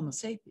to Homo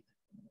sapiens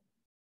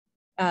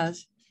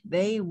as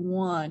they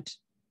want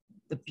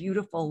the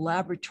beautiful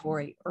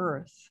laboratory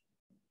Earth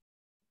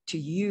to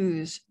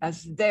use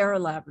as their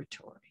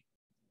laboratory.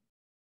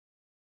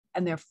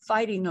 And they're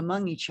fighting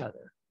among each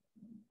other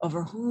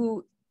over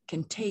who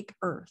can take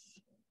Earth.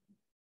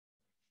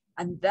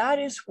 And that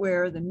is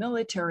where the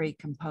military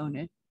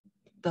component,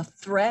 the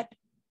threat.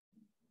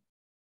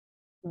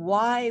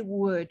 Why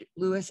would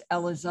Luis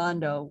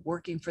Elizondo,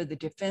 working for the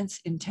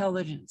Defense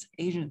Intelligence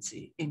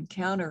Agency in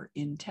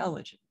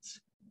counterintelligence,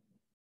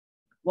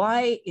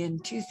 why in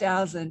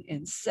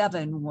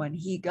 2007, when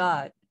he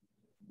got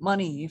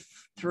money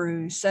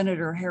through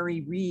Senator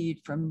Harry Reid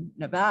from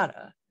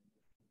Nevada,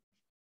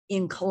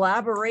 in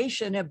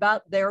collaboration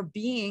about there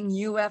being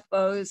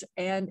UFOs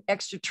and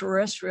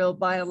extraterrestrial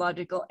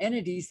biological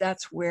entities,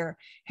 that's where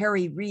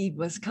Harry Reid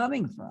was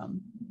coming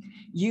from.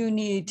 You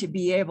need to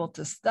be able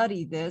to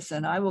study this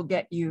and I will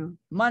get you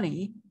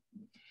money.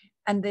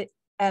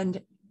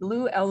 And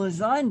Lou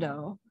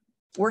Elizondo,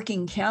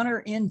 working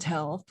counter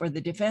intel for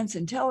the Defense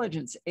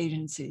Intelligence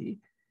Agency,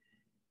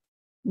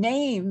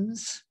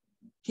 names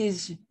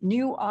his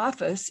new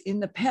office in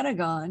the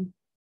Pentagon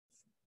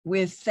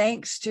with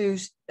thanks to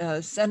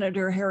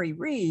Senator Harry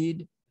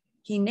Reid,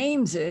 he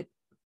names it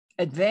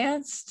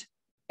Advanced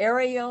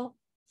Aerial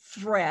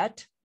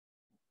Threat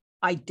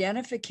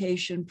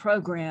Identification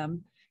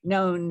Program,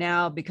 known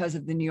now because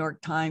of the New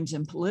York Times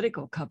and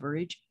political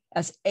coverage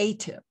as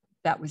ATIP.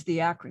 That was the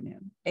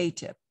acronym,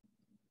 ATIP.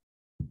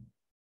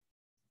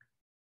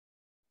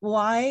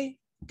 Why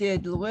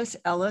did Luis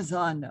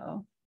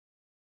Elizondo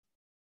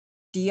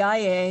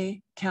DIA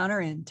counter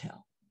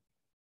intel.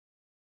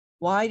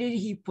 Why did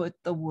he put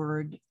the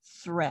word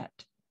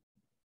threat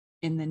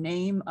in the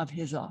name of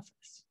his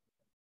office?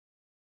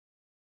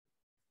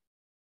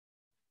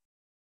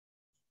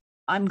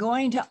 I'm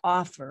going to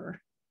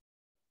offer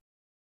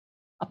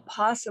a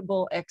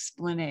possible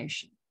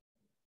explanation.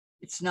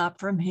 It's not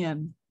from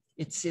him.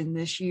 It's in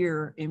this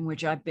year in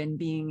which I've been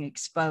being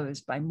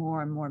exposed by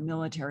more and more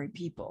military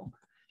people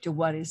to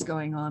what is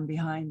going on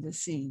behind the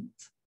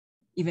scenes,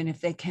 even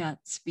if they can't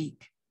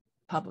speak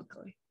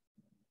publicly.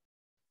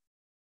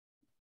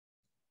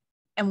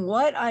 And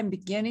what I'm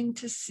beginning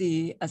to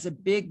see as a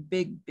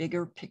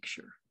bigger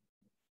picture.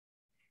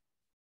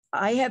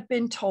 I have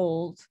been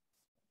told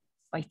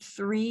by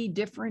 3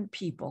 different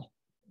people.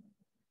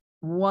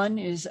 One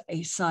is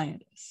a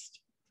scientist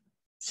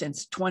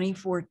since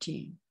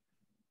 2014.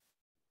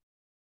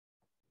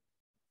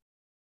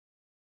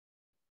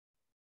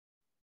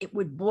 It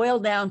would boil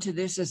down to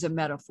this as a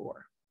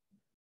metaphor.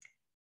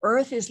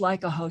 Earth is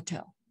like a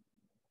hotel.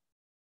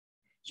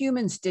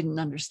 Humans didn't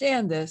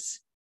understand this,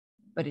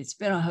 but it's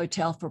been a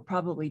hotel for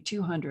probably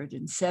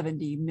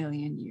 270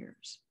 million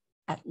years,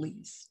 at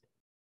least.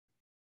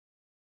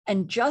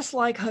 And just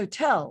like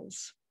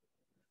hotels,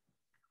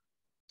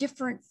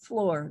 different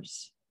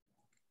floors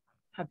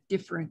have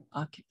different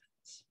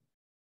occupants.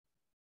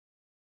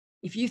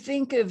 If you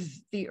think of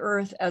the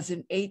Earth as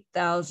an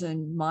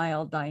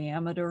 8,000-mile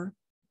diameter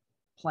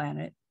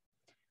planet,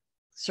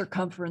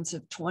 circumference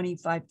of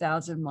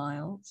 25,000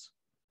 miles,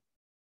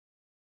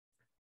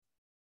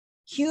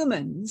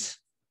 humans,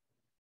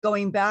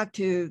 going back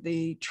to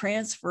the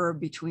transfer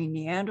between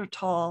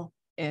Neanderthal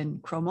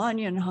and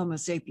Cro-Magnon Homo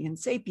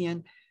sapiens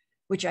sapien,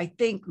 which I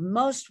think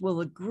most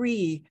will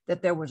agree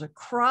that there was a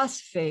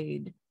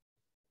crossfade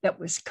that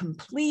was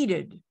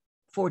completed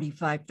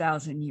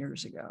 45,000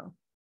 years ago.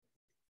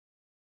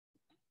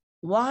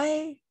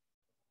 Why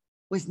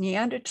was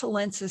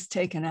Neanderthalensis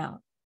taken out?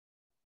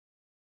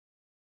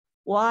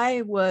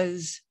 Why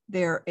was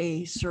there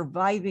a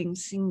surviving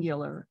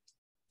singular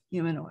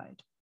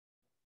humanoid?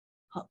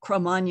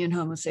 Cro-Magnon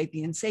Homo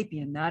sapiens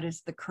sapien, that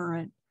is the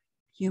current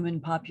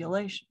human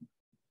population.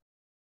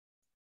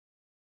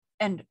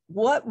 And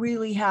what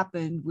really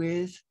happened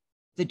with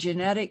the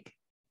genetic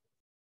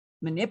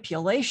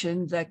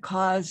manipulation that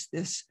caused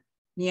this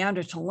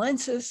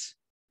Neanderthalensis?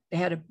 They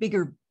had a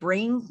bigger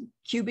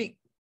cubic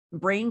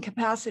brain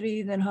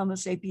capacity than Homo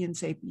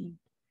sapiens sapien.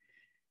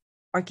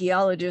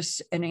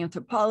 Archaeologists and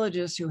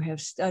anthropologists who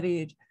have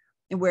studied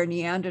where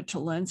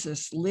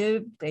Neanderthalensis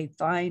lived, they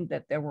find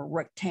that there were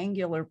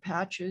rectangular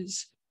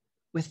patches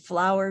with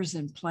flowers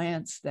and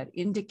plants that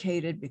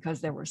indicated,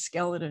 because there were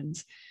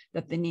skeletons,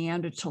 that the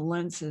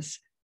Neanderthalensis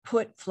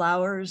put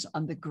flowers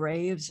on the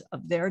graves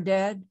of their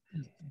dead.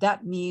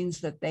 That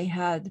means that they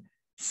had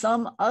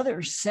some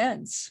other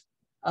sense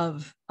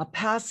of a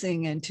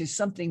passing into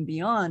something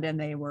beyond, and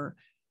they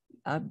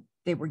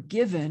were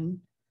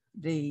given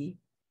the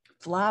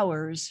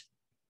flowers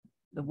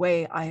the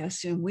way I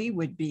assume we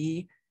would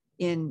be,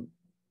 in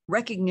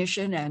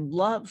recognition and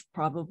love,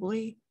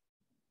 probably.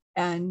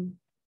 And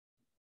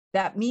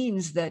that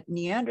means that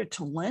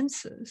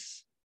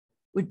Neanderthalensis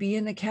would be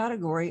in the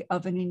category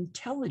of an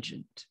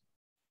intelligent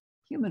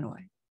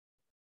humanoid.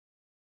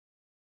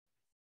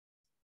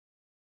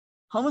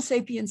 Homo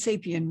sapiens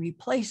sapien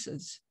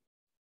replaces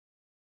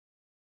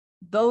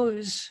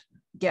those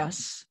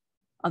guests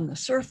on the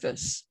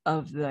surface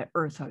of the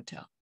Earth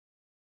Hotel.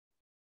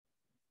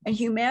 And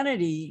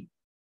humanity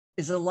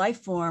is a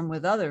life form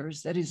with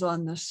others that is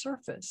on the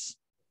surface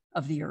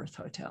of the Earth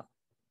Hotel.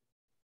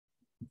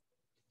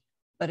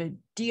 But a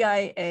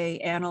DIA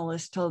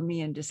analyst told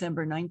me in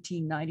December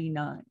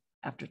 1999,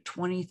 after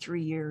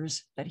 23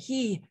 years that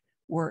he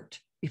worked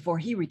before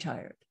he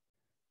retired,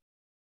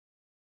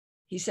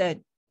 he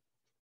said,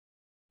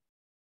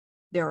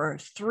 there are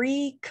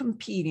 3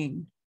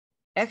 competing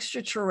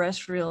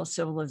extraterrestrial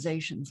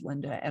civilizations,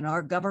 Linda, and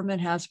our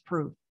government has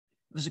proof.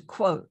 It was a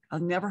quote,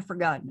 I've never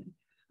forgotten it.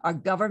 Our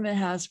government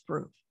has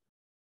proof.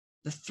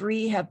 The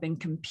 3 have been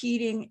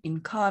competing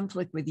in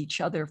conflict with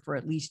each other for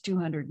at least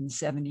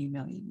 270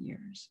 million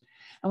years.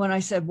 And when I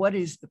said, what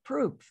is the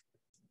proof?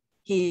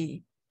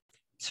 He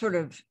sort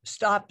of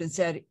stopped and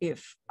said,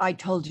 if I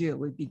told you, it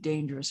would be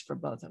dangerous for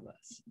both of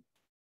us.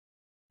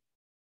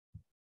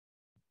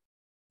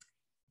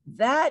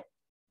 That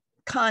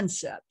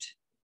concept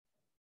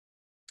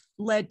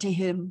led to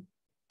him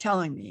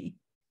telling me,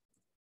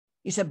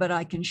 he said, but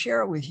I can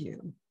share with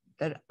you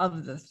that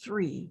of the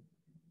 3,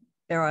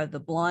 there are the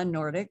blonde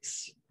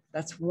Nordics,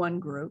 that's one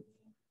group.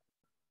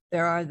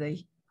 There are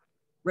the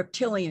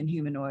reptilian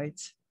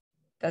humanoids,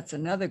 that's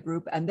another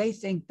group, and they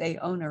think they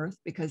own Earth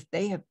because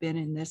they have been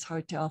in this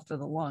hotel for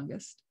the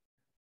longest.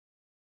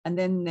 And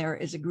then there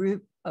is a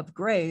group of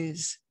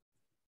grays,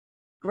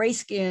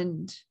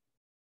 gray-skinned,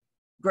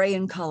 gray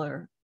in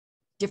color,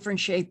 different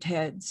shaped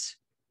heads,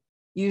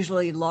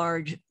 usually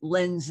large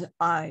lens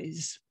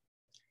eyes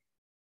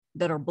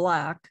that are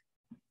black.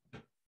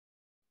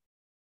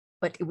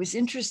 But it was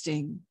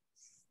interesting.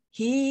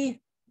 He,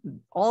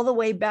 all the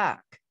way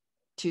back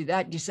to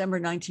that December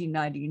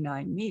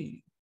 1999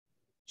 meeting,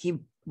 he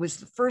was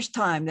the first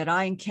time that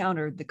I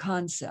encountered the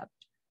concept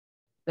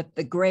that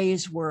the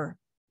grays were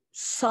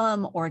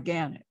some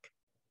organic,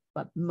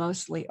 but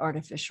mostly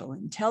artificial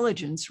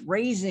intelligence,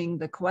 raising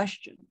the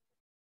question,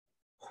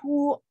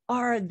 who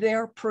are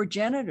their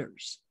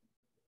progenitors?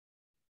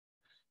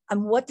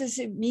 And what does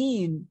it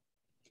mean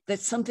that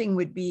something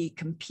would be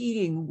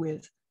competing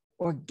with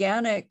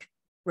organic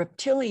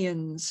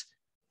reptilians,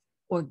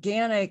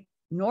 organic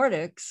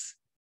Nordics,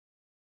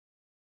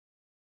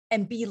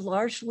 and be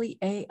largely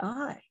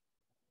AI?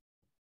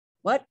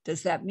 What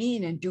does that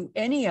mean? And do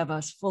any of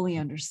us fully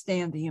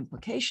understand the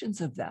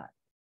implications of that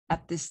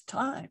at this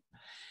time?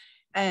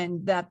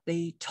 And that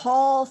the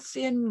tall,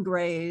 thin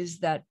grays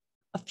that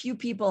a few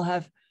people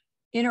have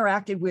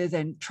interacted with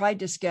and tried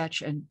to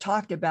sketch and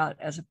talked about,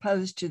 as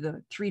opposed to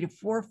the 3 to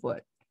 4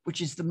 foot, which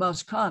is the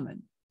most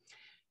common.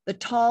 The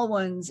tall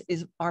ones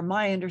are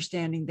my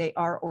understanding, they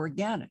are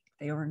organic.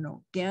 They are an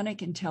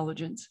organic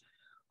intelligence.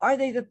 Are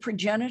they the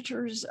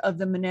progenitors of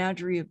the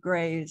menagerie of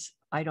grays?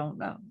 I don't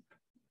know.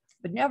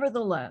 But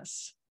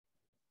nevertheless,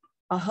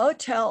 a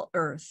hotel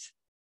Earth,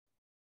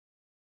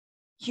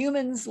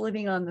 humans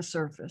living on the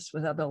surface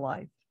with other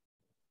life,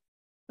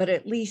 but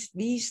at least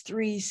these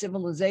 3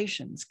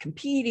 civilizations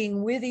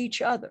competing with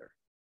each other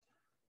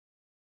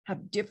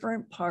have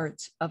different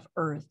parts of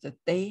Earth that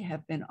they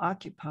have been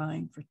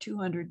occupying for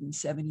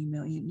 270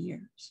 million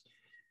years.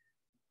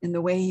 In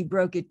the way he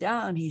broke it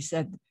down, he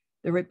said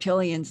the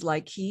reptilians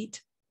like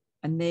heat,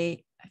 and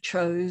they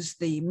chose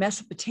the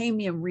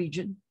Mesopotamian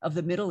region of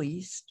the Middle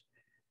East,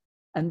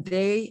 and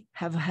they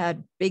have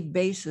had big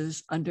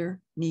bases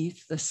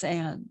underneath the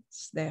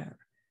sands there.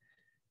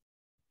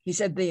 He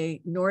said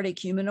the Nordic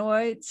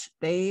humanoids,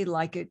 they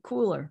like it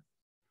cooler.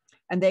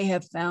 And they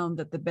have found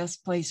that the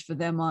best place for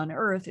them on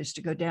Earth is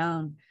to go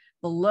down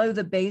below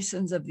the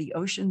basins of the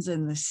oceans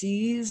and the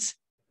seas,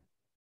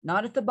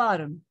 not at the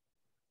bottom.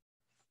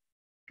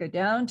 Go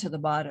down to the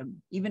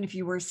bottom. Even if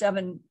you were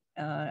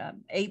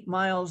 8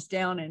 miles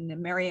down in the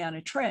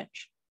Mariana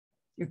Trench,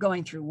 you're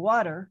going through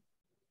water,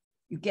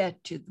 you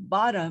get to the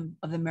bottom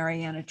of the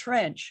Mariana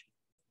Trench,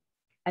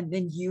 and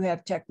then you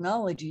have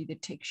technology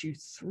that takes you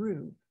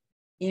through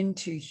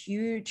into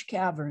huge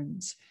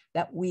caverns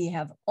that we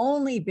have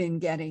only been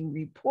getting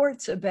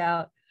reports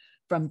about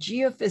from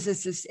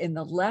geophysicists in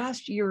the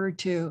last year or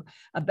two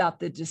about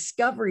the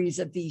discoveries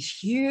of these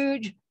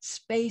huge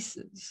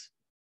spaces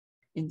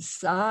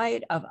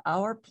inside of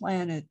our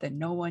planet that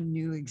no one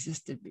knew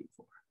existed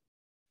before.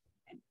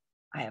 And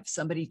I have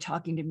somebody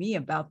talking to me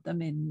about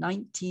them in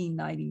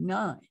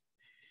 1999.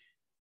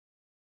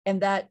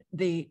 And that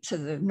the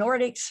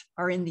Nordics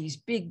are in these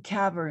big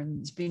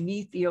caverns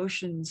beneath the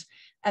oceans,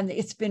 and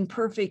it's been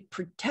perfect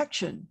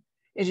protection.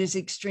 It is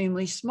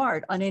extremely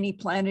smart on any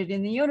planet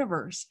in the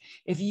universe.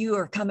 If you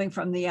are coming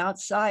from the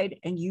outside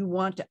and you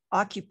want to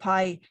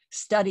occupy,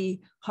 study,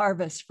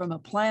 harvest from a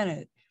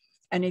planet,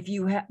 and if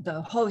you have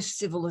the host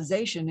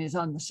civilization is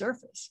on the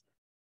surface,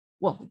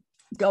 well,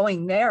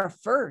 going there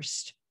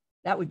first,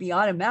 that would be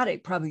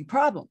automatic, probably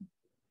problem.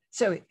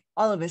 So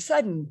all of a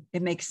sudden,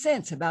 it makes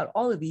sense about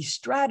all of these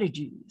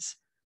strategies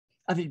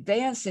of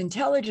advanced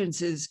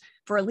intelligences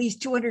for at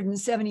least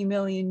 270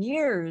 million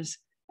years.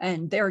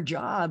 And their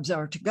jobs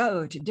are to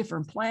go to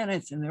different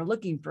planets, and they're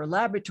looking for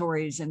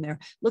laboratories, and they're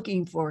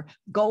looking for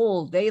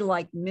gold. They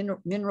like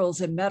minerals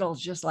and metals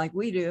just like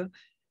we do.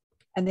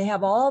 And they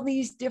have all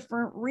these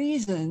different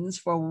reasons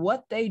for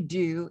what they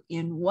do,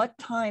 in what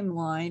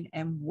timeline,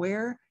 and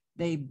where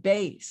they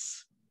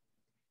base.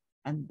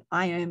 And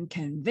I am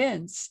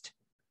convinced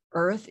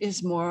Earth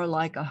is more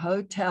like a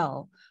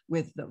hotel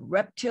with the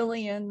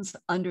reptilians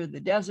under the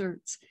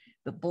deserts,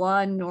 the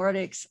blonde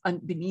Nordics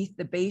beneath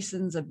the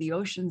basins of the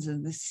oceans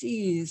and the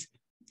seas,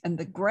 and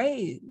the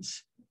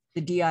grays. The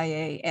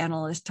DIA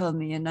analyst told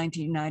me in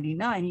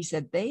 1999, he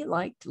said they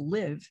like to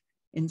live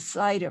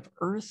inside of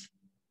Earth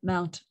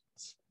mountains.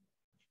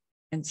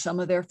 And some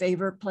of their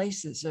favorite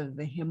places are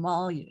the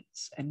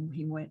Himalayas, and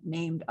he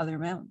named other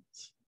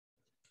mountains.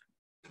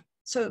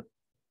 So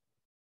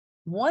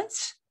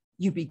once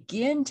you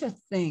begin to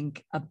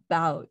think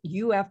about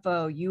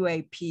UFO,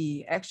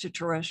 UAP,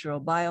 extraterrestrial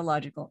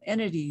biological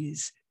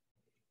entities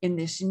in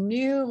this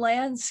new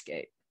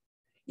landscape,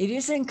 it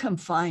isn't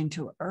confined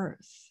to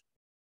Earth.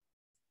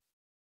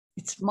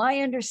 It's my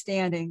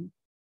understanding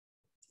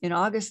in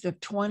August of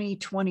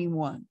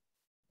 2021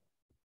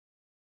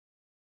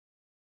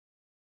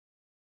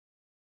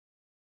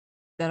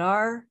 that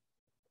our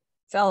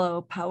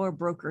fellow power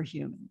broker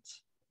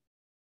humans,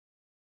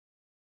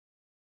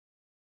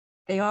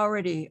 they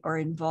already are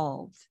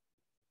involved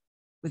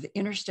with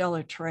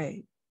interstellar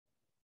trade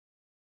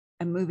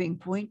and moving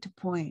point to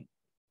point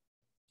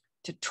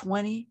to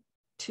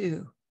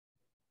 22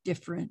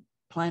 different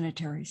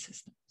planetary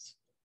systems.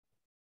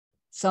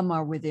 Some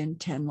are within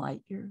 10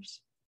 light years.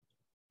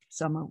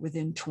 Some are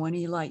within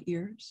 20 light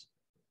years.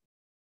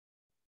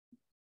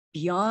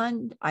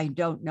 Beyond, I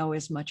don't know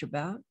as much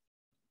about.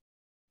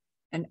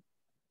 And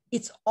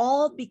it's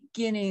all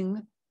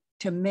beginning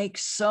to make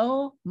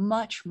so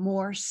much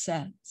more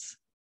sense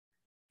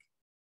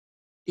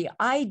the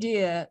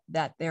idea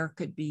that there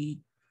could be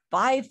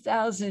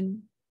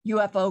 5,000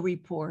 UFO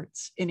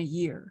reports in a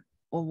year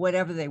or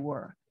whatever they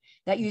were,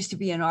 that used to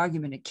be an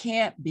argument. It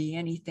can't be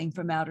anything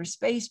from outer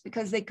space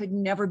because they could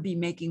never be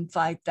making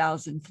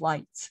 5,000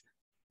 flights.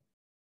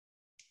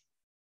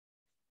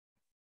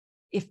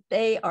 If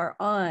they are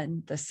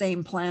on the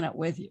same planet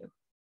with you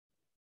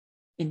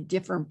in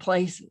different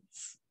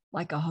places,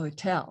 like a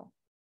hotel,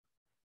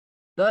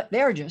 but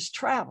they're just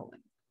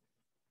traveling.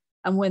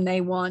 And when they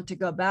want to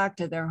go back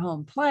to their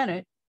home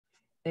planet,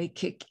 they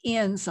kick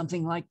in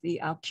something like the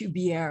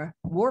Kaehr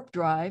warp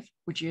drive,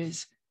 which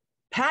is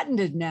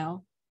patented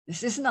now.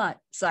 This is not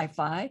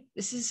sci-fi.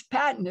 This is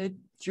patented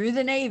through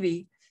the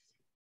Navy.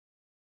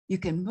 You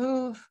can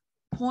move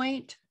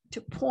point to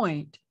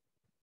point.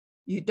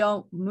 You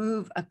don't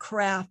move a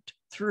craft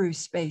through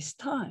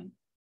space-time.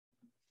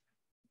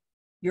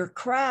 Your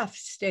craft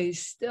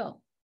stays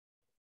still.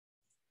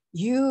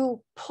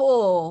 You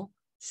pull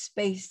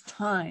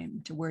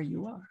space-time to where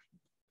you are.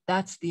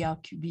 That's the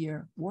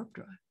Kaehr warp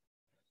drive.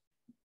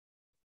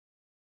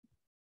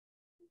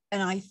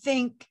 And I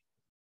think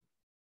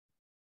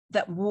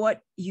that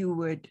what you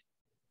would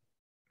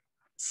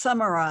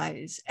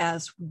summarize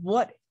as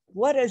what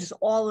does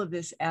all of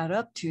this add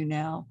up to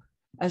now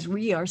as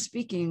we are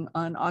speaking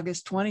on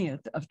August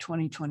 20th of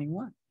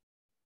 2021?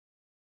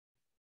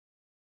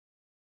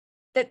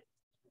 That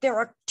there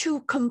are two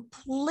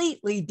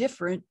completely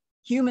different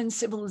human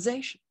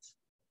civilizations.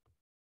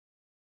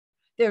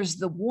 There's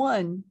the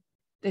one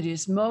that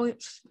is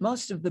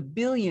most of the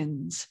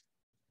billions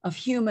of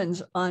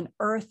humans on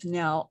Earth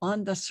now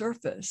on the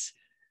surface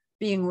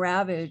being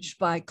ravaged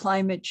by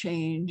climate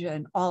change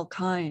and all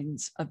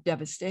kinds of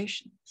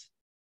devastations.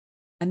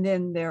 And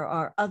then there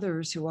are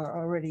others who are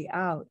already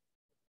out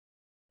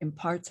in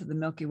parts of the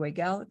Milky Way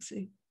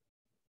galaxy,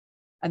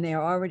 and they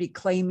are already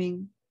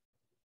claiming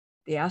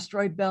the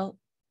asteroid belt.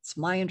 It's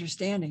my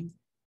understanding,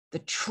 the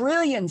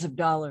trillions of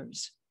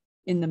dollars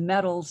in the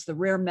metals, the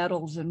rare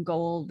metals and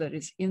gold that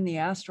is in the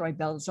asteroid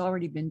belt has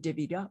already been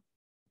divvied up.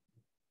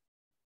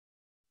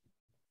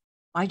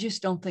 I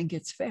just don't think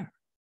it's fair.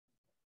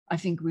 I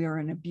think we are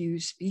an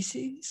abused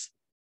species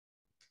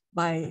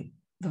by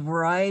the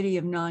variety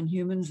of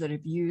non-humans that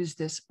have used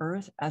this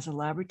Earth as a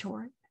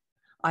laboratory.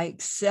 I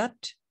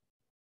accept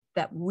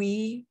that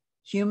we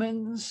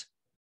humans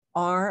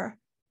are,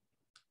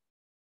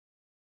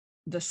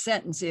 the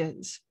sentence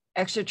is,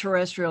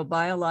 extraterrestrial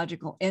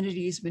biological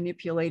entities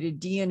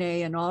manipulated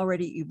DNA and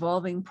already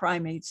evolving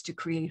primates to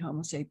create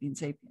Homo sapiens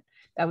sapiens.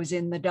 That was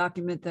in the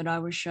document that I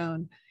was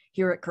shown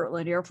here at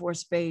Kirtland Air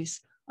Force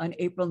Base on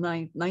April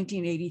 9th,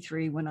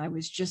 1983, when I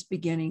was just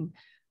beginning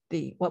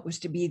what was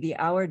to be the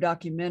hour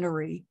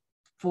documentary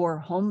for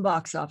home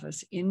box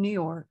office in New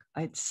York.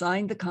 I'd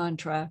signed the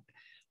contract.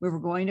 We were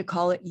going to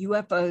call it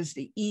UFOs,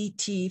 the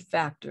ET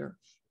Factor.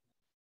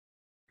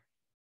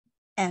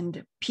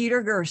 And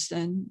Peter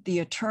Gersten, the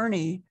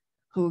attorney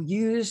who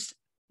used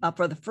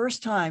for the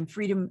first time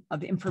Freedom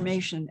of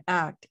Information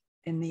Act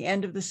in the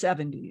end of the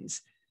 70s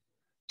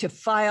to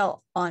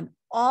file on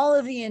all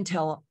of the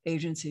intel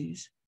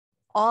agencies,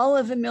 all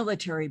of the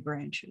military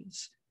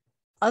branches,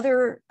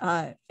 other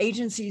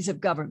agencies of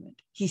government.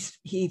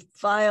 He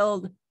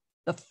filed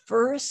the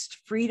first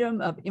Freedom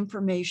of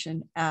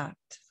Information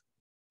Act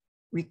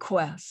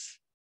requests,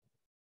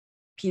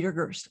 Peter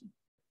Gersten.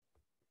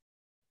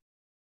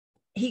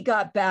 He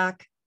got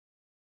back,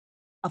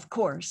 of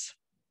course,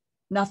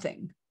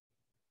 nothing,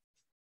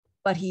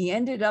 but he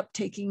ended up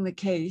taking the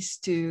case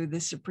to the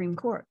Supreme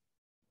Court.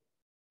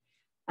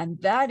 And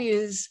that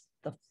is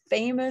the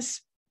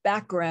famous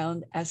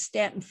background, as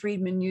Stanton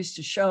Friedman used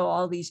to show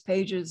all these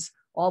pages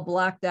all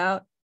blacked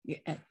out.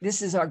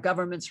 This is our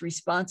government's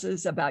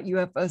responses about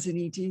UFOs and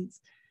ETs.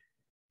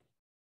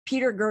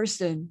 Peter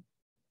Gersten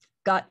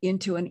got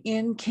into an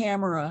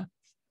in-camera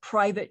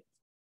private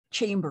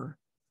chamber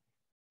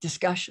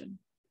discussion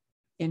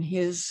in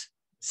his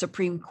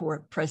Supreme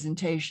Court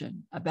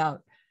presentation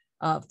about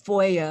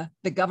FOIA.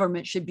 The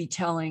government should be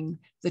telling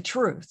the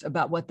truth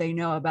about what they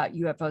know about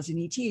UFOs and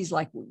ETs,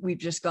 like we've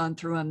just gone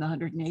through on the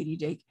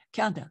 180-day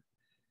countdown.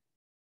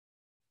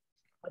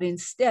 But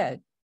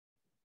instead,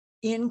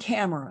 in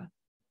camera,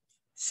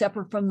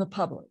 separate from the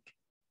public,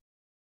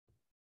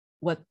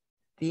 what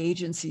the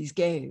agencies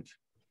gave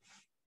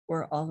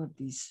were all of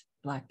these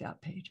blacked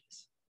out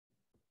pages.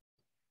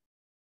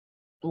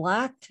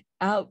 Blacked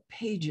out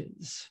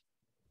pages,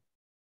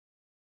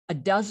 a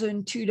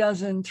dozen, 2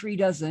 dozen, 3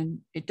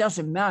 dozen, it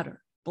doesn't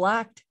matter.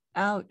 Blacked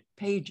out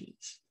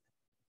pages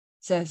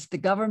says the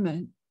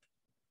government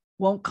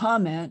won't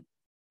comment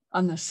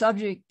on the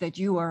subject that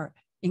you are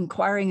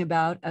inquiring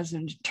about as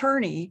an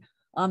attorney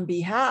on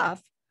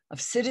behalf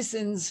of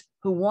citizens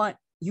who want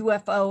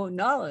UFO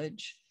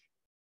knowledge.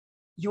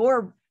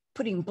 Your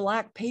putting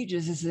black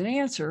pages as an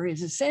answer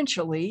is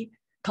essentially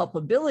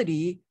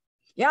culpability.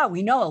 Yeah,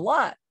 we know a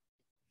lot,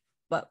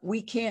 but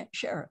we can't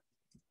share it.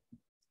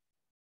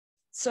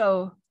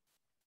 So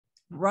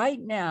right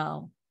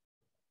now,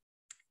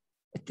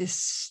 at this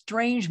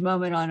strange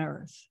moment on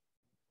Earth,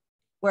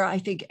 where I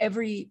think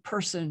every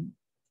person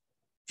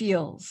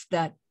feels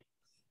that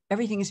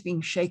everything is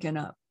being shaken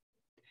up.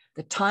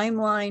 The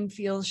timeline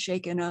feels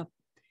shaken up.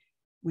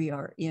 We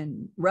are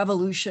in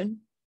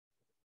revolution.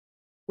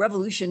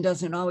 Revolution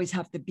doesn't always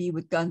have to be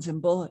with guns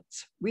and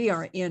bullets. We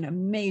are in a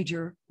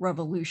major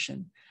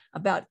revolution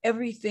about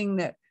everything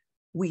that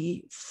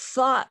we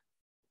thought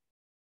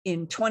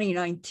in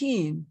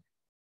 2019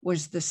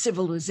 was the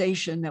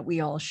civilization that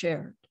we all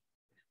shared.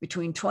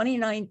 Between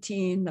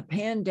 2019, the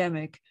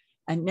pandemic,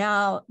 and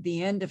now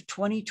the end of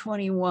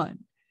 2021,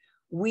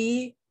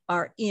 we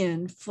are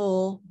in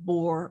full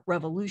bore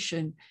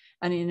revolution.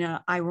 And in an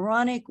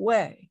ironic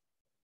way,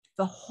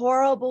 the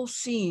horrible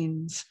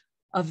scenes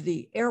of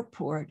the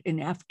airport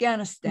in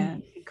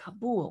Afghanistan, in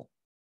Kabul,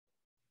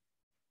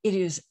 it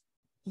is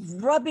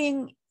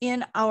rubbing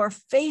in our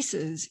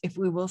faces if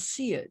we will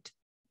see it.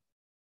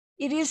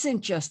 It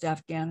isn't just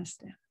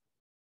Afghanistan.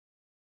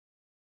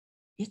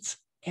 It's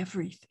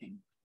everything.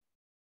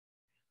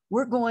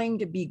 We're going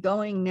to be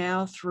going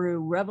now through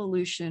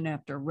revolution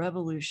after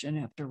revolution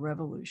after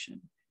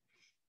revolution.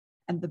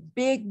 And the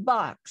big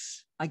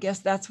box, I guess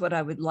that's what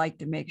I would like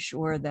to make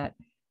sure that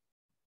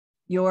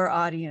your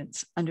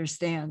audience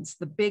understands.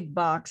 The big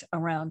box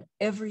around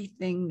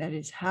everything that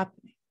is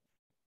happening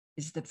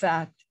is the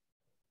fact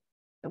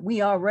that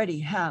we already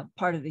have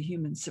part of the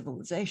human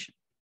civilization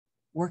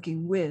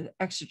working with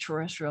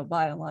extraterrestrial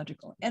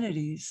biological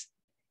entities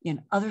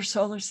in other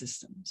solar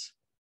systems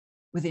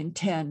within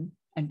 10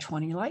 and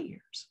 20 light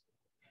years.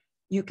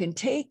 You can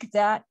take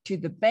that to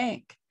the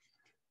bank.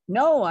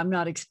 No, I'm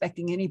not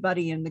expecting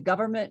anybody in the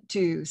government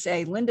to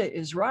say, Linda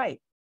is right.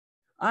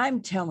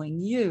 I'm telling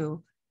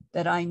you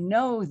that I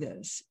know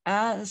this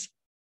as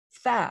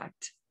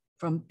fact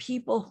from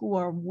people who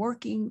are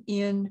working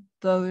in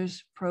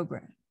those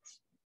programs.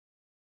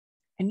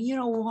 And you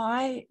know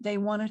why they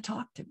want to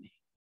talk to me?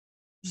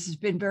 This has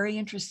been very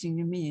interesting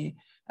to me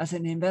as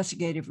an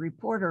investigative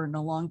reporter and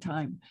a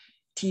longtime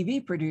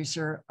TV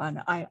producer.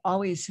 And I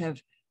always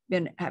have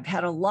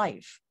had a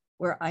life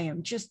where I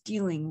am just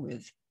dealing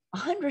with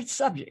 100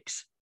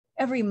 subjects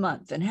every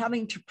month and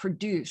having to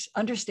produce,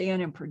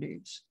 understand and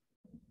produce.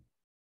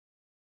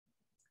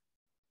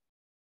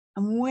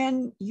 And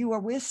when you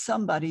are with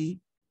somebody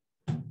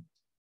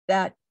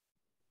that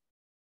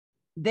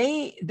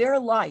their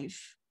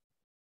life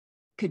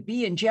could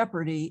be in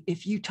jeopardy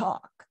if you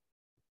talk,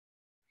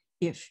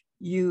 if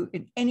you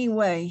in any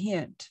way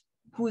hint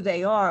who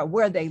they are,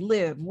 where they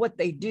live, what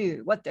they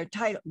do, what their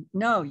title,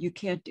 no, you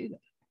can't do that.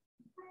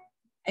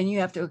 And you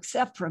have to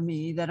accept from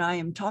me that I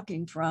am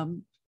talking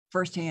from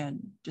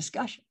firsthand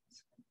discussions.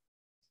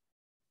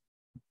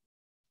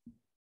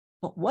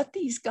 But what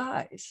these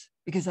guys,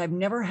 because I've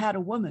never had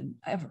a woman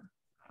ever,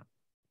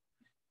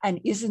 and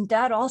isn't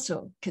that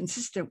also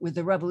consistent with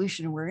the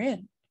revolution we're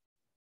in?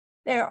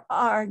 There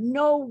are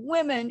no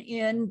women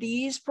in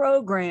these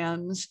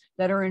programs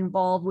that are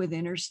involved with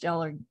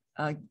interstellar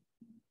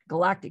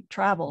galactic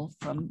travel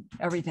from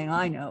everything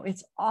I know.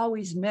 It's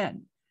always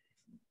men.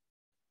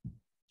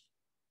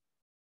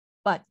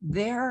 But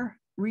their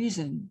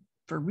reason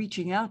for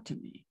reaching out to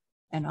me,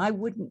 and I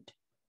wouldn't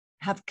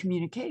have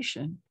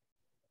communication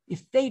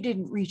if they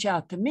didn't reach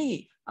out to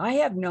me. I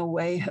have no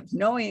way of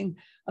knowing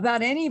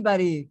about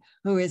anybody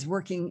who is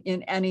working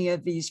in any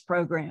of these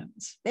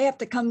programs. They have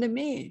to come to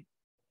me.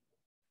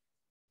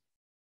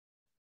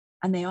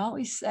 And they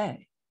always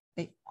say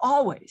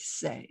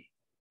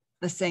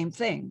the same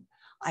thing.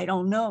 I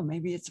don't know,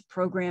 maybe it's a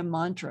program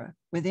mantra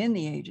within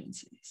the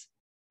agencies.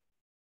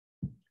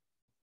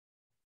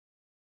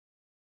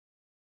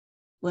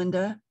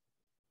 Linda,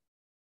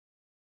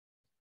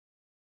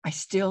 I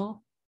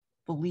still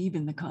believe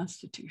in the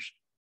Constitution.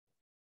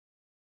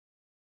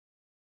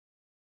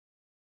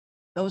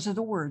 Those are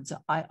the words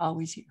I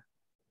always hear.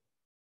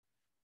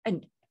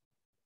 And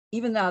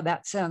even though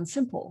that sounds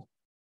simple,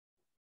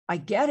 I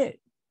get it.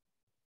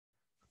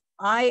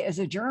 I, as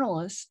a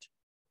journalist,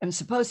 am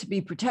supposed to be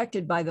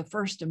protected by the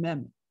First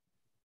Amendment.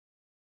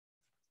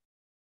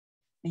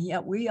 And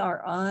yet we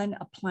are on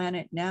a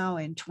planet now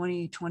in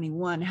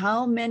 2021.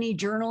 How many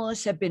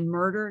journalists have been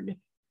murdered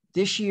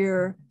this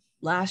year,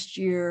 last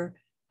year,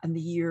 and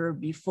the year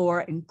before,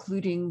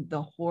 including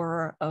the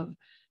horror of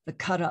the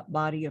cut up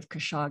body of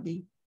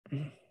Khashoggi?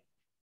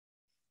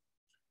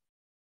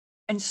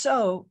 And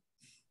so,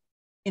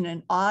 in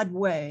an odd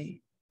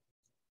way,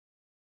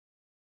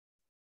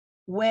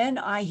 when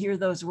I hear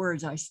those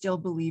words, I still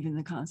believe in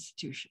the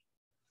Constitution.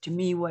 To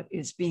me, what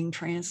is being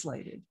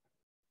translated,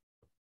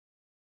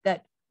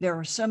 that there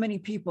are so many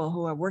people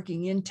who are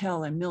working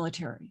intel and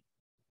military,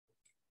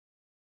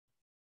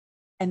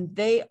 and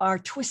they are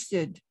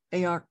twisted,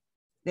 they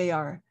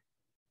are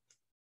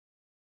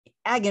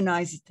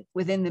agonized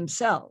within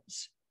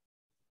themselves,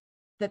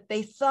 that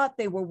they thought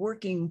they were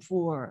working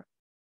for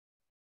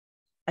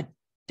a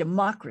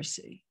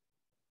democracy,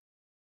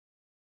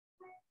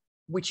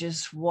 which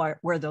is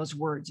where those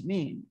words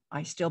mean.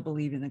 I still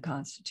believe in the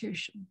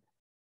Constitution.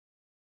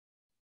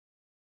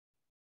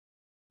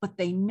 But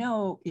they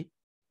know it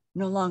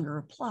no longer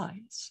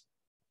applies.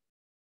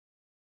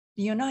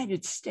 The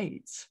United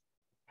States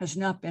has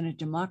not been a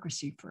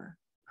democracy for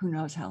who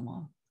knows how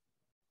long.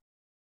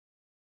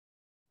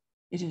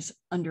 It is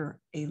under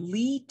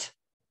elite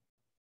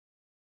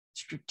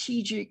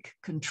strategic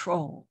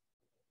control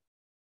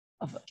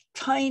of a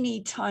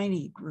tiny,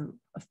 tiny group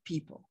of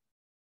people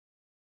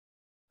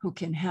who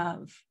can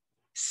have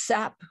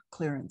SAP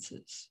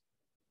clearances,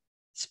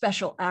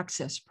 special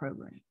access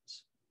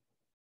programs.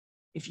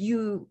 If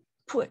you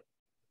put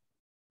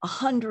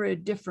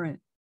 100 different,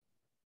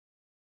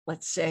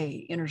 let's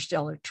say,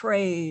 interstellar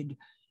trade,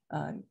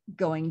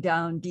 going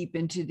down deep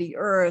into the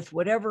earth,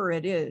 whatever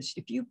it is,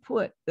 if you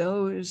put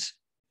those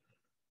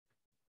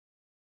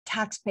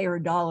taxpayer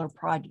dollar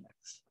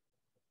projects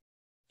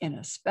in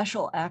a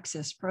special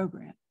access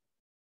program,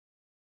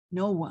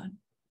 no one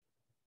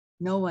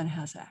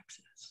has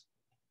access.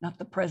 Not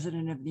the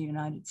President of the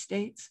United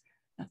States,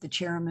 not the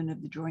Chairman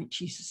of the Joint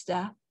Chiefs of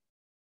Staff.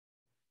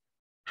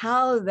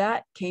 How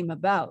that came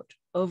about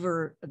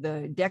over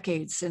the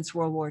decades since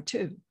World War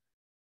II,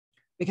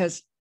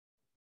 because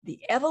the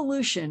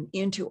evolution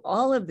into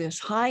all of this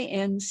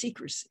high-end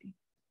secrecy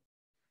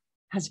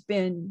has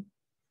been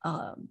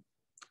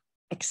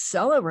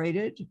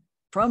accelerated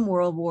from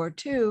World War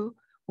II,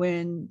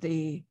 when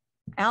the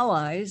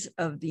allies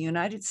of the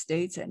United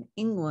States and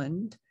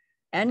England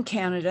and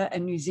Canada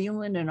and New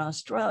Zealand and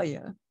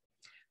Australia,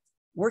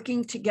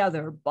 working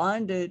together,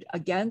 bonded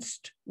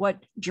against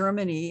what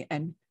Germany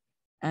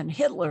and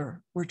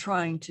Hitler were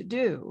trying to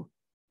do.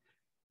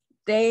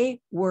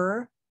 They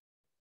were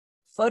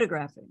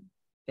photographing,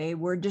 they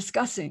were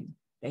discussing,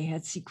 they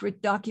had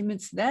secret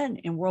documents then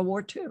in World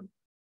War II,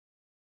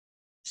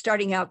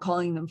 starting out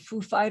calling them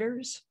Foo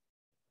Fighters.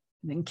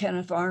 And then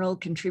Kenneth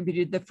Arnold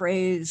contributed the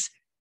phrase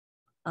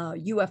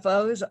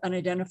UFOs,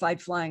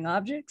 unidentified flying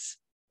objects.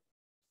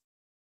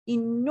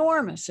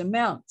 Enormous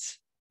amounts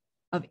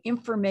of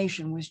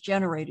information was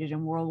generated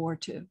in World War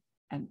II,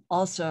 and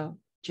also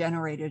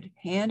generated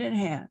hand in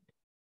hand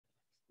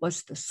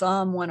was the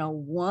Psalm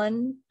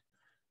 101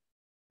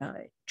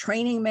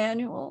 training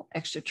manual,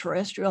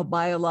 Extraterrestrial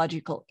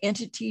Biological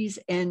Entities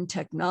and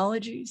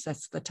Technologies,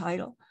 that's the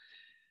title.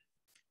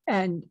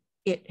 And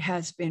it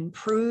has been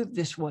proved,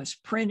 this was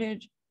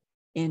printed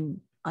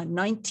in a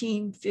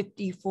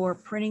 1954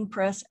 printing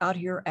press out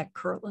here at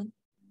Kirtland,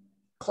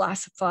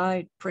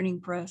 classified printing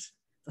press,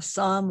 the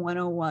Psalm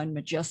 101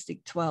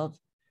 Majestic 12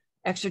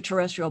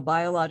 Extraterrestrial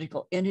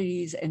Biological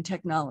Entities and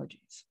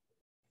Technologies.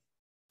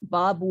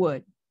 Bob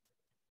Wood,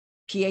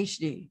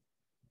 PhD,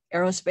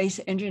 aerospace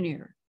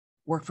engineer,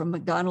 worked for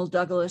McDonnell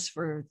Douglas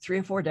for 3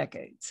 or 4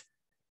 decades.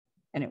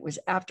 And it was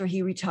after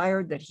he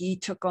retired that he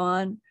took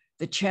on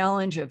the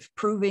challenge of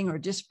proving or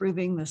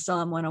disproving the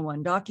Psalm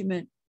 101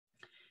 document,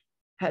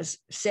 has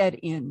said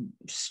in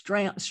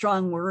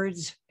strong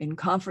words in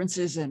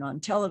conferences and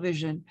on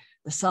television,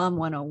 the Psalm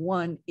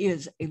 101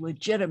 is a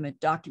legitimate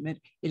document.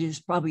 It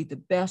is probably the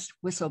best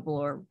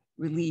whistleblower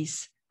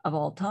release of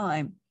all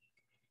time.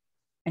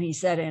 And he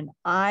said, and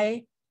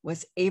I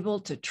was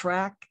able to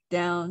track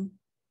down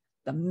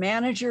the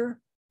manager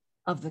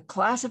of the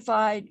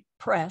classified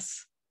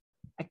press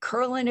at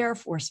Kirtland Air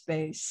Force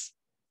Base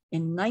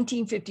in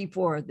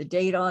 1954. The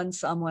date on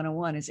Psalm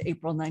 101 is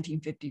April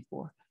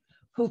 1954,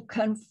 who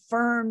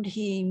confirmed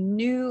he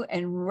knew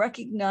and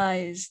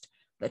recognized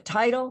the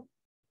title,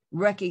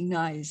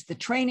 recognized the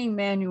training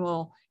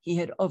manual, he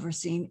had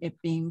overseen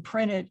it being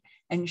printed,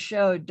 and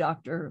showed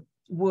Dr.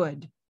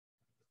 Wood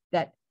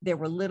that there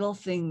were little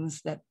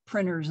things that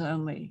printers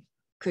only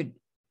could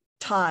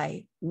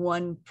tie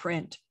one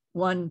print,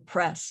 one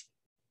press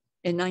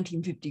in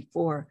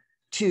 1954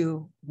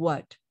 to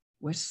what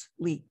was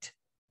leaked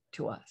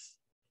to us.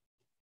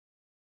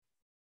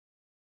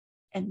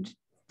 And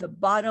the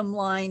bottom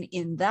line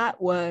in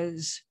that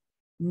was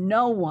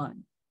no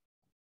one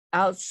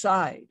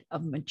outside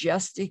of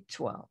Majestic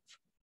 12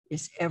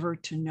 is ever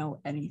to know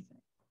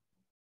anything.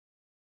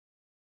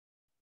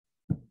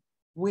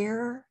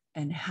 Where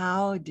and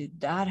how did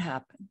that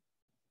happen?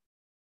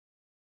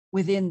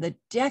 Within the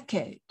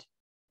decade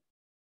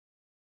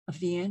of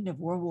the end of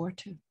World War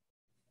II.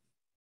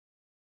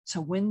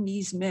 So when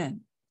these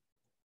men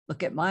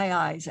look at my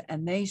eyes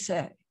and they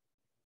say,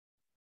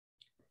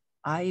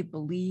 I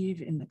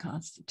believe in the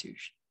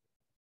Constitution,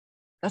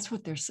 that's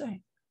what they're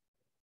saying.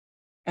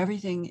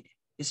 Everything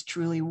is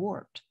truly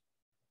warped.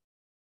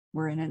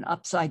 We're in an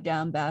upside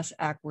down,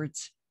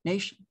 backwards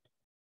nation.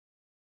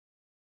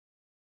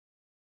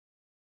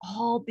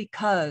 All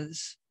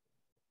because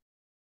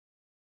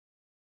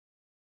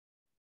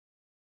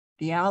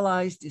the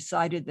Allies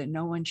decided that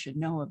no one should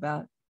know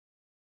about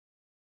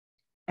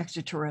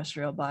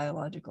extraterrestrial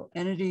biological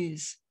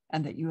entities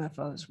and that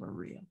UFOs were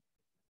real.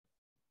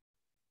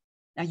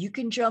 Now you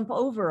can jump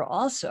over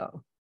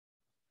also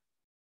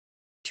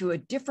to a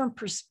different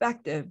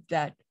perspective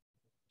that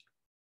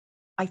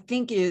I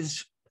think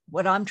is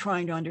what I'm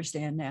trying to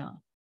understand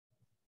now.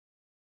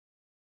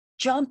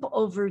 Jump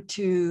over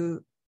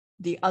to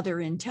the other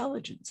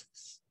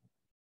intelligences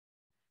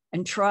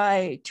and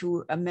try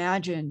to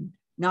imagine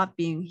not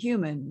being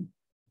human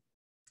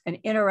and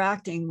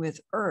interacting with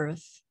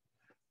Earth.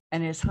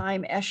 And as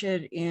Haim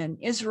Eshed in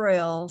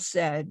Israel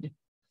said,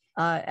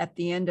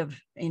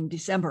 in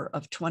December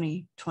of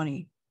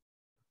 2020.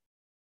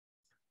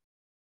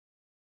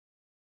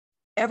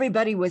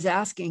 Everybody was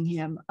asking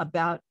him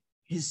about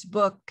his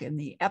book and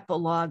the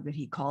epilogue that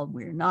he called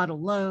 "We're Not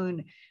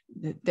Alone,"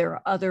 that there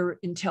are other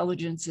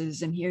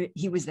intelligences, and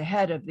he was the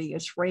head of the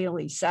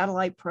Israeli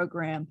satellite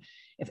program.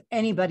 If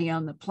anybody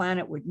on the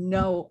planet would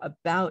know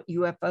about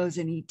UFOs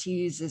and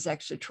ETs as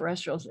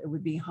extraterrestrials, it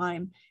would be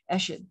Haim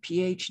Eshed,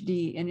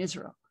 PhD in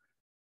Israel.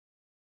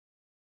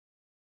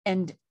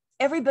 And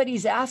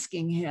everybody's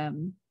asking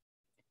him,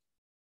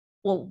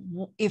 well,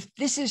 if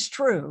this is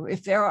true,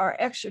 if there are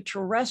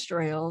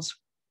extraterrestrials,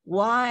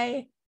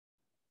 why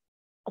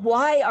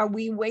are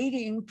we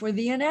waiting for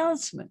the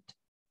announcement?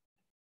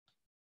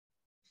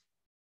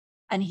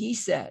 And he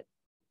said,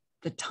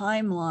 the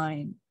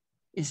timeline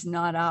is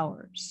not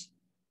ours,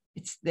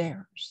 it's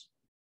theirs.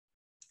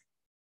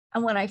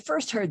 And when I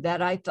first heard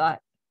that, I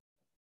thought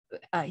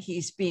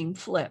he's being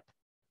flip.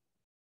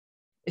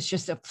 It's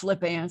just a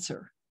flip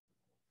answer.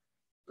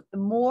 But the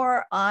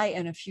more I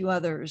and a few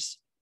others,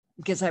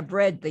 because I've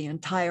read the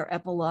entire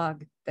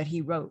epilogue that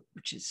he wrote,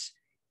 which is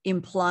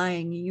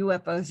implying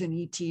UFOs and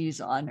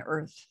ETs on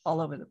Earth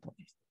all over the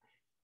place,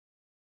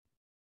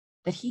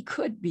 that he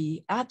could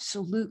be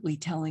absolutely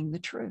telling the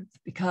truth,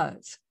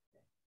 because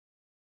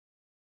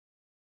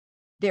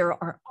there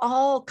are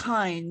all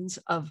kinds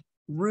of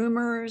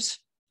rumors,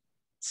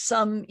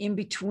 some in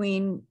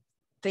between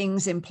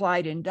things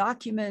implied in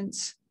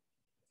documents,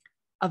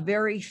 a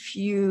very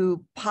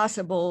few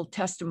possible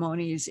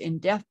testimonies in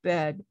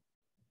deathbed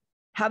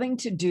having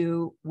to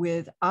do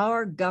with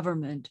our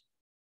government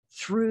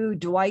through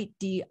Dwight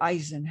D.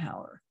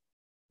 Eisenhower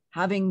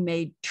having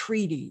made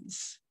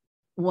treaties,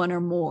 one or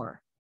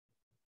more,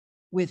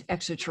 with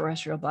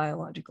extraterrestrial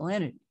biological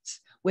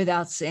entities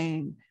without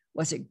saying,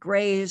 was it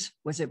grays,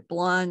 was it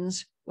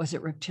blondes, was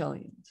it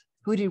reptilians?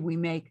 Who did we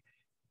make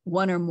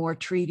one or more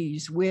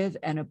treaties with,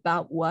 and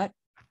about what?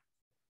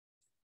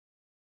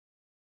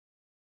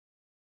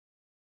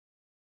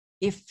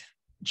 If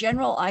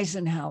General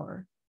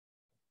Eisenhower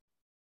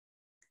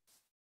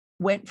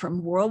went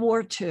from World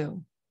War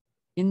II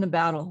in the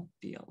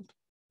battlefield,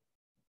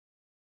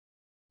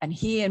 and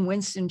he and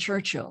Winston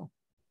Churchill,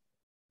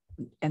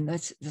 and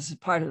this is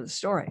part of the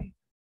story,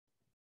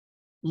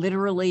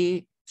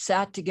 literally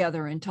sat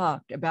together and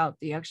talked about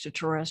the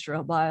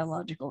extraterrestrial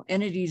biological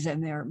entities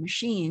and their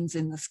machines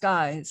in the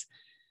skies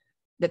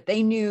that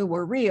they knew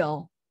were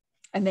real,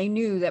 and they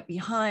knew that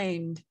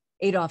behind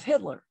Adolf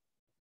Hitler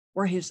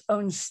were his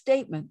own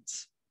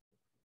statements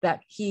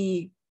that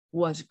he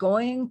was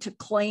going to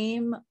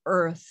claim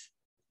Earth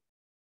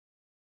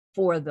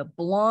for the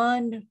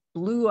blonde,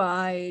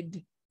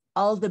 blue-eyed,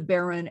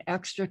 Aldebaran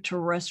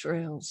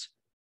extraterrestrials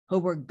who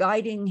were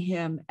guiding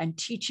him and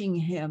teaching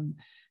him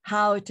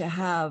how to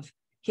have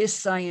his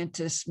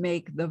scientists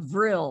make the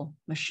Vril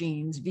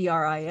machines,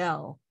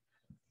 VRIL,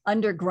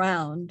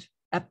 underground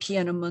at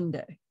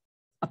Peenemünde,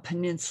 a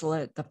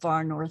peninsula at the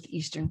far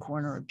northeastern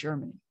corner of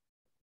Germany.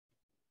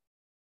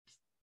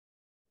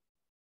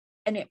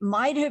 And it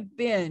might have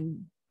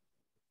been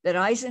that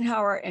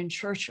Eisenhower and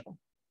Churchill,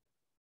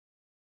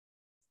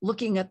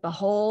 looking at the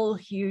whole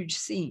huge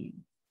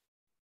scene,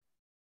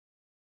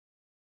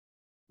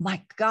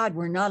 my God,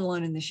 we're not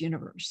alone in this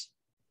universe.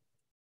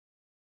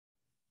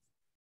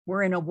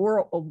 We're in a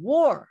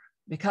war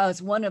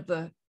because one of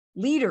the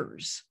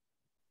leaders,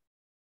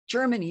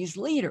 Germany's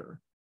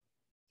leader,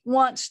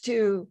 wants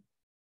to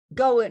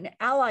go in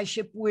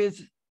allyship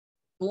with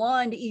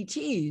blonde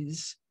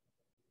ETs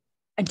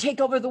and take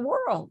over the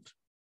world.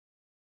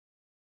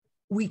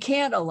 We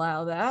can't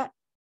allow that.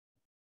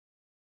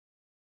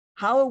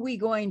 How are we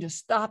going to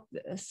stop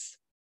this?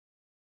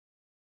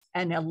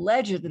 And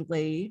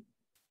allegedly,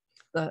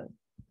 the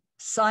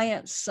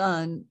science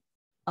son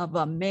of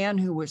a man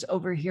who was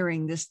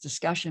overhearing this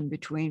discussion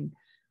between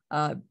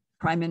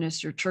Prime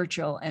Minister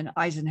Churchill and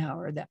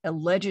Eisenhower that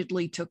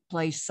allegedly took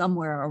place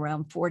somewhere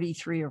around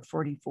 43 or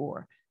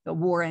 44. The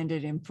war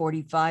ended in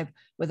 45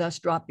 with us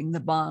dropping the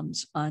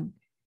bombs on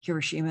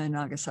Hiroshima and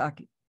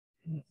Nagasaki.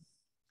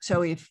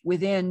 So if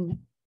within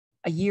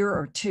a year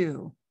or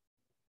two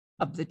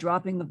of the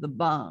dropping of the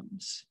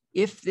bombs,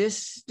 if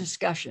this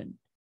discussion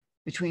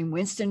between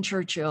Winston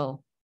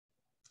Churchill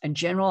and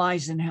General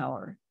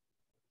Eisenhower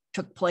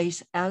took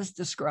place as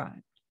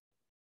described,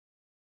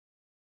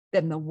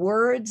 then the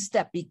words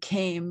that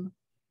became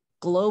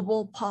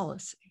global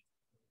policy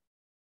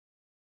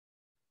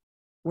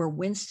were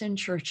Winston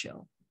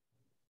Churchill.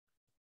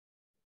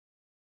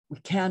 We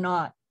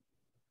cannot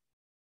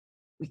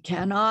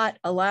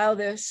allow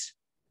this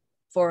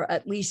for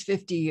at least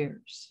 50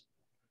 years.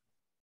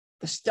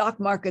 The stock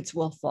markets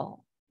will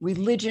fall,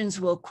 religions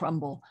will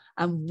crumble,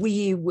 and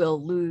we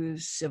will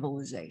lose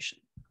civilization.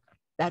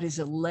 That is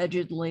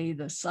allegedly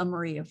the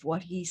summary of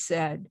what he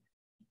said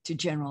to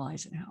General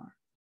Eisenhower.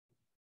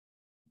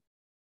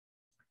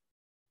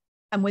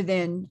 And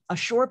within a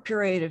short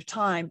period of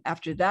time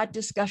after that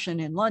discussion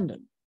in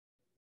London,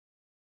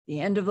 the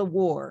end of the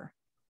war,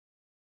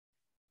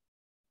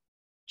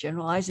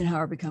 General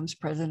Eisenhower becomes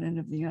president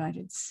of the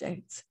United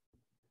States.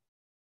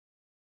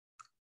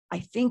 I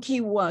think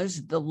he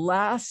was the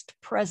last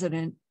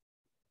president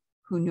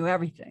who knew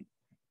everything.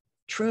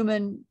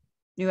 Truman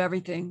knew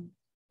everything.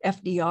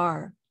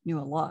 FDR knew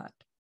a lot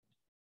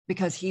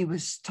because he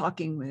was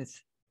talking with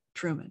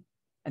Truman.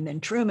 And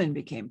then Truman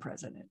became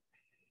president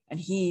and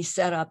he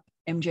set up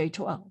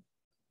MJ-12.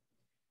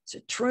 So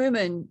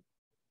Truman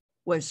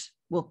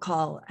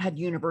had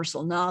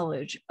universal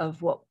knowledge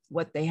of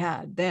what they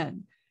had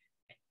then.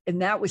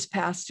 And that was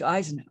passed to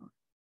Eisenhower.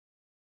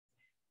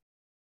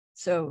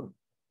 So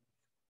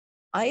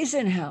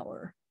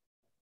Eisenhower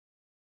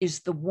is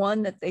the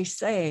one that they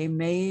say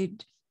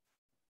made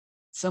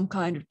some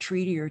kind of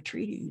treaty or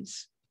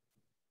treaties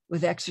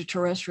with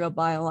extraterrestrial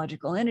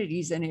biological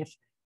entities. And if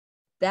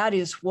that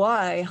is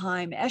why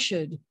Chaim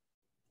Eshad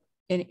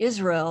in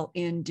Israel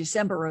in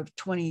December of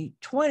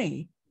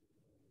 2020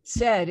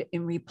 said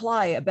in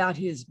reply about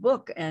his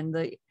book and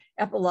the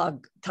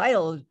epilogue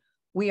titled,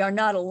 "We Are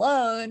Not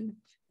Alone,"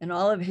 and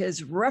all of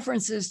his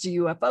references to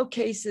UFO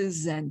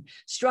cases and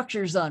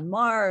structures on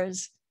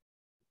Mars,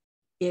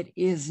 it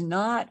is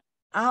not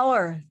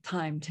our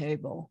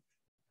timetable,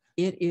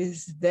 it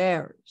is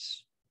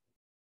theirs.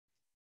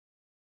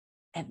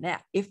 And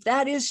that, if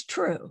that is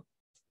true,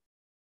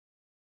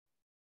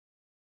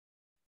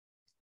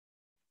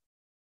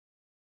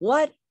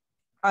 what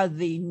are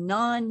the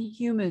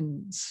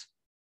non-humans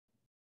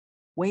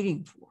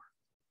waiting for?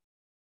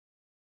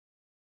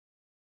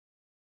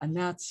 And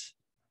that's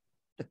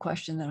the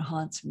question that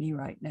haunts me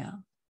right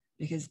now,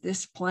 because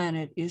this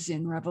planet is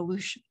in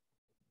revolution.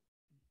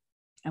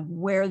 And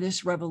where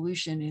this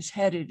revolution is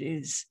headed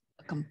is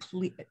a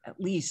complete, at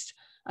least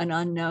an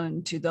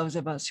unknown to those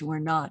of us who are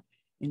not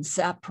in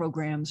SAP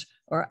programs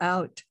or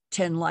out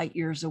 10 light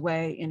years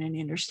away in an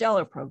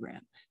interstellar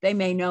program. They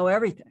may know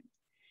everything.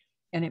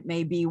 And it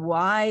may be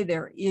why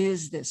there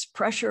is this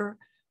pressure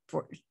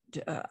for,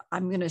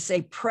 I'm going to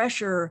say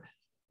pressure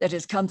that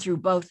has come through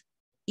both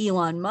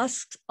Elon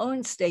Musk's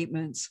own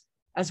statements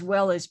as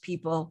well as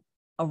people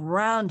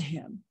around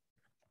him.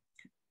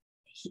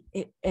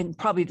 And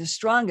probably the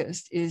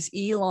strongest is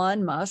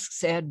Elon Musk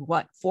said,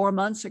 what, 4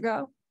 months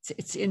ago?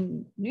 It's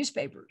in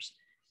newspapers.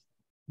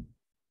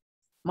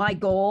 My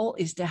goal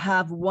is to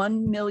have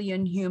 1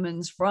 million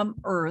humans from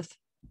Earth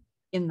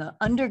in the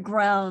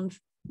underground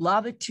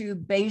lava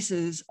tube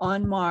bases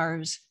on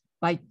Mars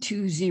by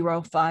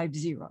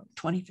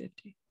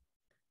 2050.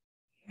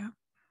 Yeah.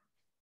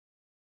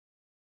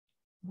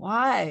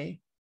 Why?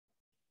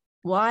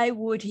 Why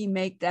would he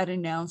make that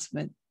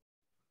announcement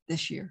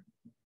this year?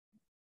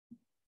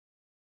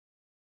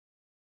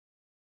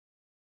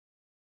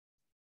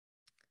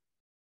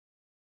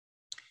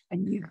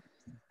 And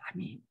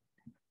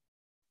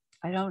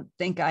I don't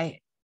think I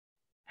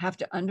have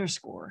to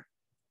underscore.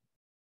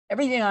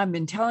 Everything I've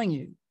been telling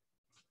you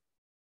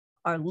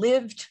are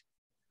lived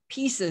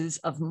pieces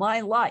of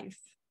my life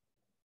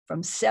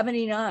from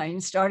 79,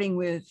 starting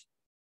with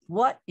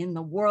what in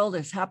the world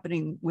is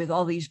happening with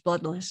all these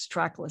bloodless,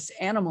 trackless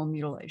animal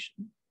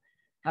mutilation,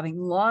 having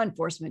law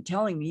enforcement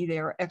telling me they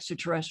are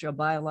extraterrestrial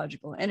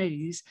biological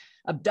entities.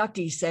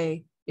 Abductees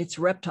say it's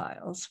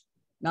reptiles,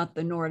 not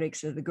the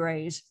Nordics or the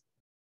Greys,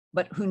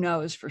 but who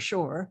knows for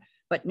sure.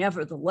 But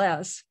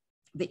nevertheless,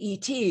 the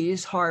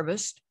ETs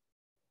harvest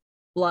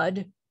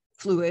blood,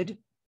 fluid,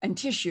 and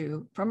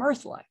tissue from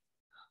Earth life.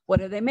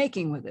 What are they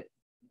making with it?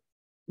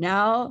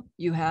 Now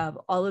you have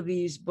all of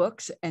these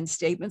books and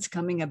statements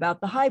coming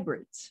about the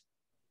hybrids.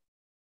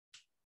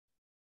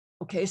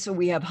 Okay, so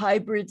we have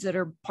hybrids that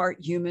are part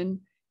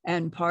human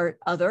and part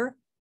other.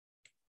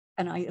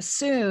 And I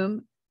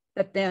assume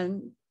that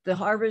then the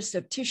harvest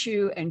of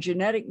tissue and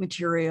genetic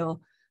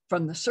material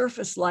from the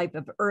surface life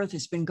of Earth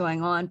has been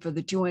going on for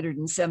the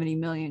 270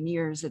 million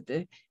years that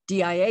the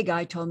DIA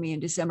guy told me in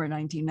December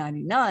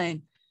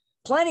 1999,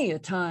 plenty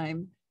of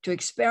time to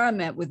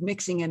experiment with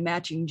mixing and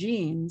matching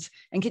genes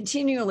and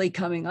continually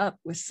coming up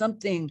with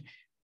something,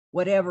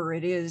 whatever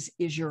it is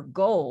your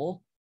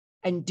goal,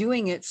 and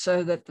doing it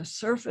so that the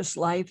surface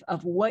life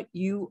of what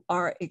you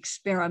are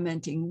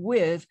experimenting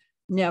with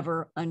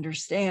never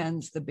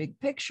understands the big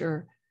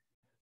picture.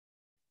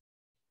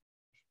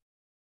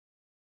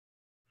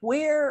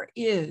 Where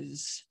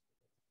is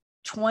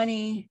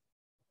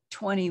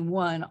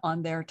 2021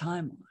 on their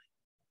timeline?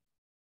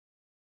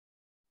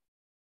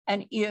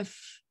 And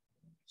if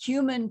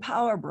human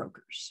power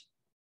brokers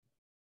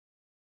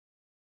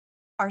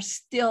are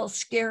still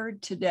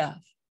scared to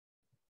death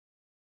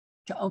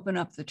to open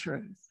up the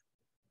truth,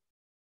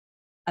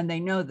 and they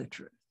know the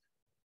truth,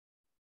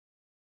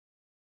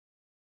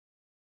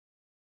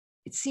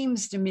 it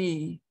seems to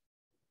me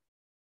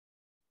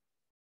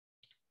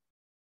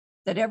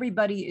that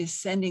everybody is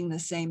sending the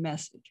same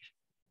message.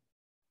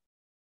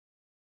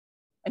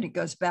 And it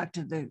goes back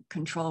to the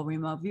control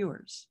remote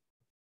viewers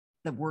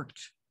that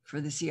worked for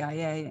the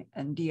CIA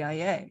and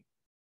DIA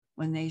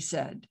when they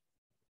said,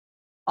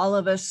 all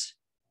of us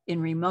in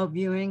remote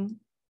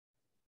viewing,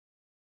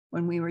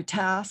 when we were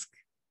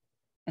tasked,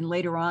 and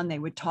later on they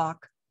would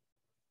talk,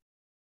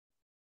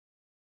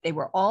 they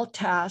were all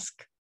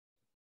tasked,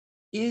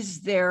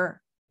 is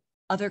there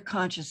other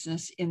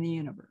consciousness in the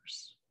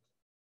universe?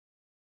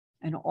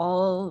 and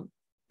all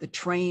the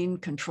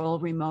trained control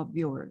remote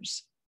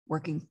viewers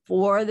working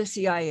for the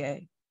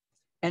CIA,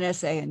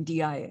 NSA, and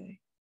DIA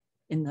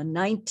in the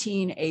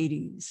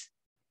 1980s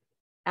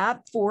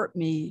at Fort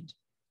Meade,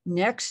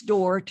 next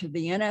door to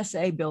the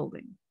NSA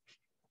building.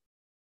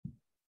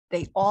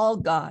 They all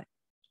got,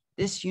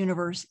 this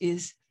universe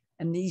is,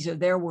 and these are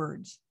their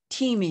words,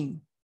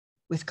 teeming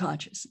with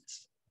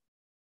consciousness.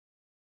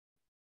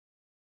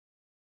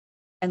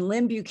 And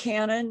Lynn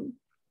Buchanan,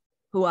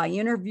 who I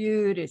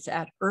interviewed, it's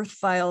at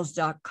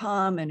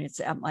earthfiles.com, and it's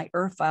at my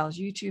Earthfiles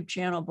YouTube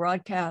channel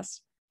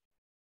broadcast.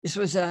 This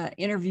was an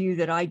interview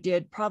that I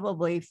did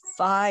probably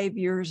 5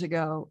 years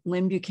ago.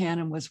 Lynn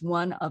Buchanan was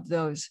one of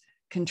those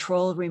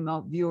controlled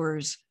remote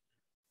viewers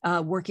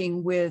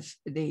working with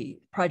the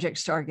Project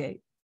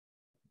Stargate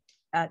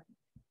at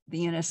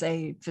the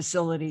NSA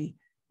facility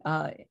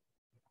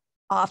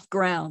off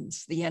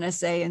grounds. The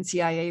NSA and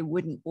CIA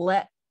wouldn't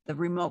let the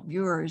remote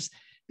viewers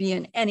be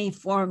in any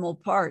formal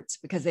parts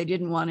because they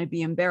didn't want to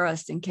be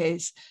embarrassed in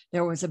case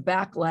there was a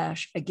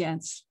backlash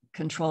against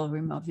controlled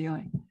remote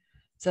viewing.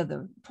 So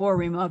the poor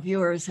remote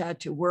viewers had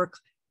to work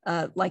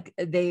like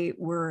they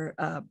were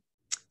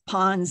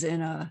pawns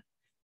in a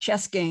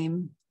chess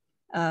game,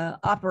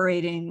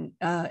 operating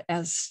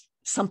as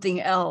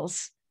something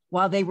else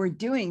while they were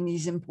doing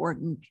these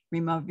important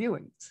remote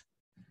viewings.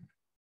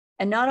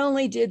 And not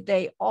only did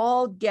they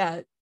all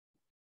get,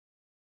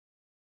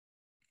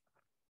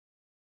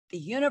 the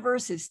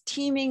universe is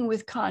teeming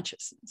with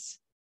consciousness,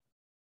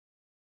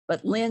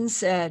 but Lynn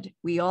said,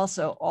 we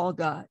also all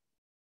got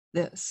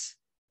this.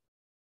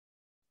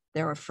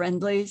 There are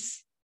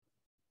friendlies,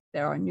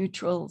 there are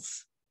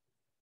neutrals,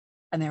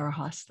 and there are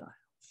hostiles.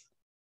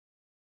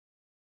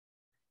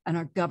 And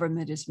our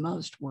government is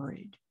most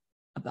worried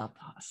about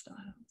the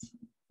hostiles.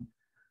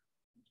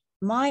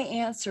 My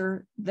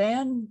answer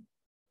then,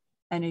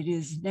 and it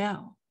is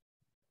now,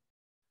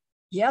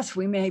 yes,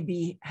 we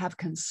may have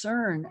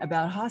concern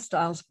about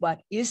hostiles,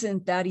 but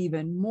isn't that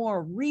even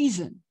more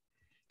reason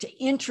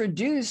to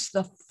introduce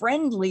the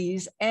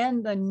friendlies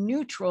and the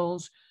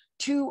neutrals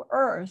to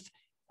Earth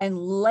and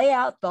lay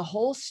out the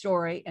whole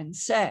story and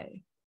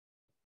say,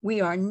 we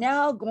are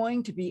now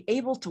going to be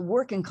able to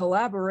work in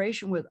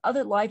collaboration with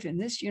other life in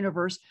this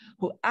universe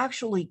who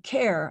actually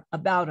care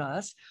about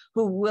us,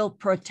 who will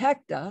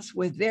protect us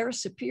with their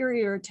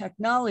superior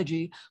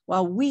technology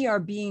while we are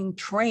being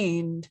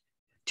trained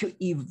to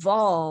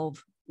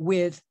evolve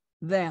with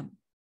them.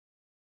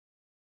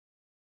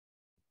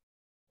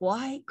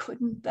 Why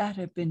couldn't that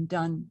have been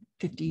done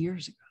 50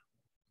 years ago?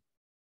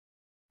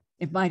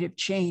 It might have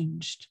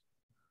changed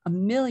a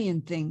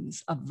million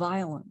things of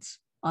violence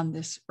on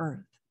this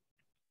earth.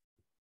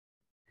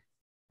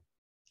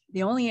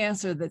 The only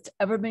answer that's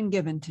ever been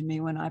given to me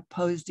when I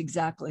posed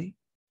exactly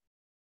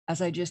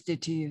as I just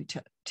did to you,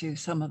 to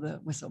some of the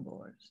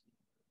whistleblowers.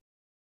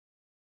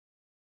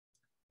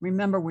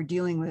 Remember, we're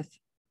dealing with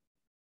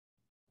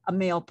a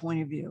male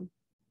point of view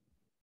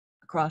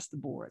across the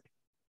board.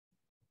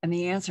 And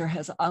the answer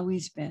has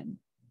always been,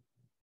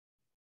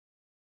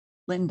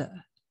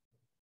 Linda,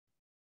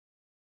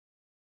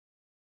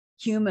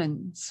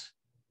 humans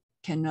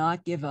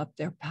cannot give up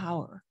their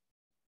power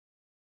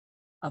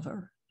of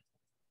Earth.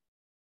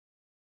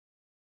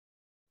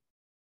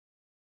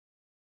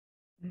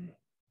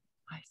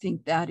 I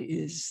think that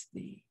is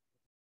the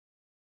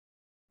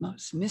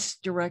most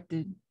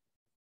misdirected,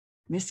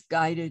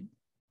 misguided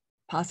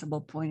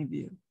possible point of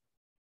view.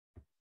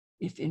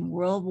 If in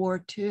World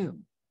War II,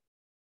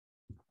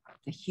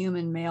 the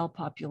human male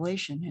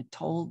population had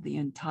told the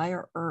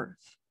entire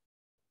Earth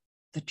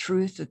the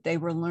truth that they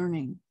were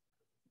learning,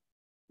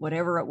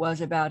 whatever it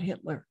was about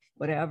Hitler,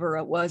 whatever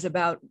it was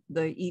about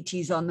the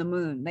ETs on the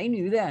moon, they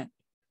knew then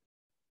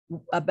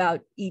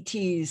about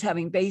ETs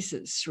having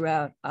bases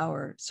throughout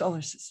our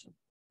solar system.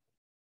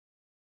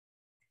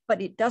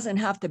 But it doesn't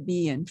have to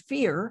be in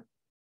fear.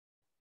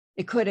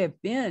 It could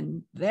have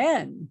been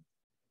then,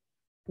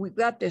 we've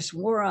got this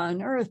war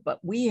on Earth, but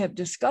we have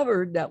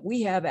discovered that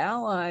we have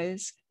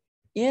allies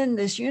in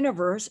this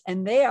universe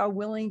and they are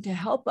willing to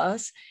help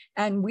us.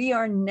 And we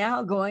are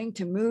now going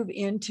to move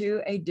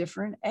into a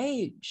different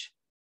age.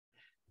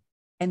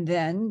 And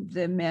then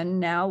the men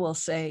now will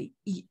say,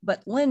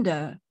 but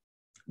Linda,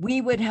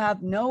 we would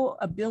have no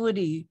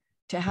ability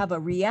to have a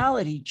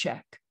reality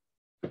check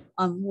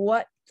on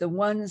what the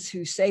ones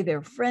who say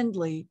they're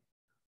friendly,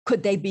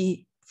 could they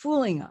be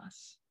fooling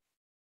us?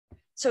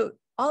 So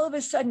all of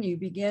a sudden you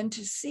begin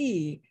to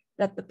see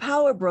that the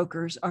power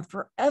brokers are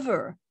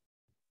forever,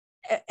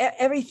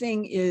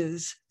 everything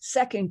is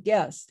second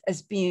guessed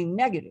as being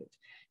negative,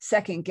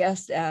 second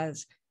guessed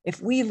as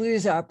if we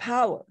lose our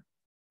power,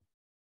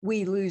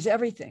 we lose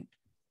everything.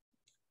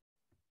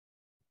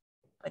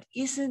 But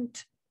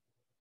isn't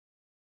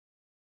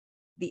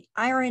the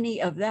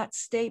irony of that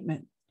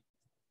statement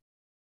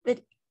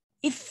that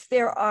if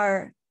there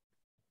are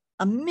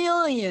a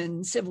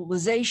million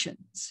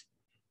civilizations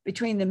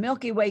between the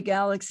Milky Way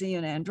galaxy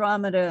and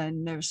Andromeda,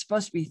 and there's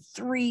supposed to be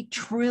 3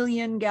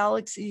 trillion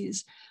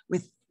galaxies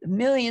with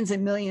millions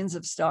and millions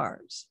of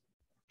stars,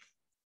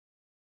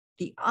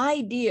 the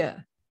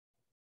idea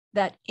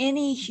that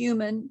any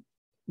human,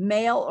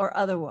 male or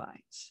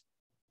otherwise,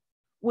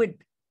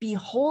 would be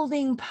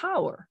holding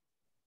power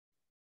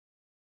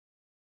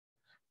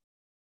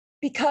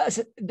because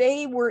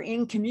they were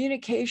in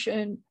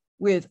communication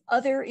with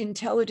other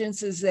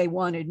intelligences they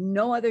wanted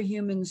no other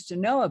humans to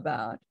know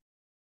about,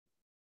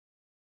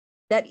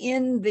 that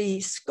in the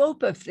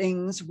scope of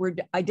things were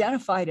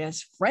identified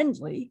as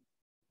friendly.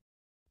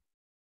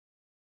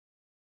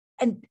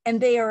 And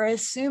they are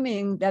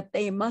assuming that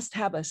they must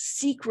have a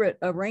secret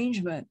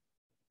arrangement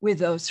with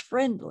those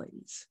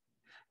friendlies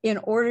in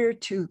order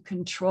to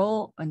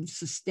control and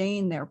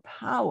sustain their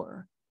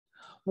power.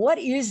 What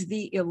is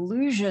the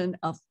illusion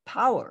of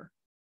power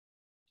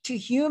to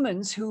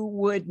humans who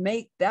would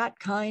make that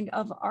kind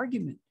of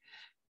argument?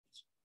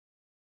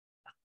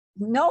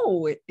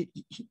 No,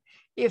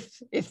 if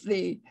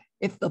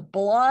the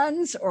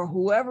blondes or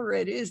whoever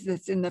it is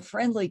that's in the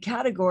friendly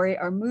category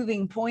are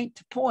moving point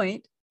to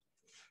point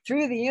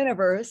through the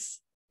universe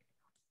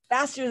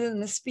faster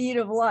than the speed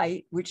of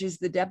light, which is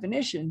the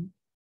definition,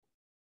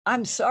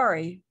 I'm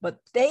sorry, but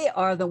they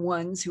are the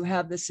ones who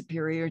have the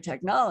superior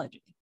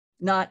technology,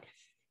 not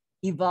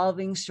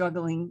evolving,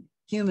 struggling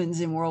humans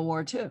in World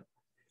War II.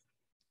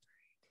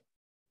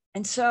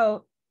 And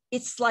so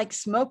it's like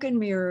smoke and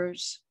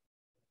mirrors.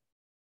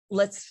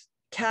 Let's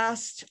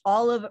cast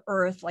all of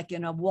Earth like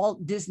in a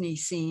Walt Disney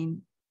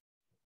scene.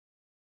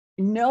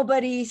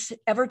 Nobody's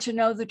ever to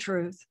know the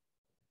truth.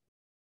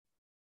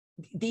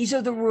 These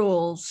are the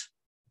rules.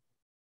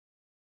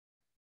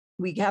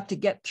 We have to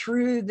get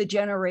through the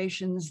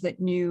generations that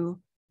knew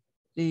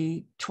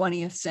the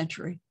 20th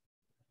century.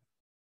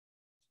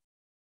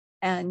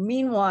 And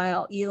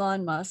meanwhile,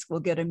 Elon Musk will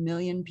get 1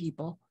 million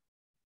people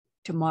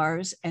to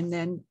Mars, and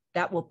then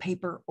that will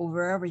paper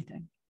over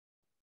everything.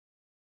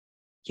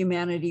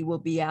 Humanity will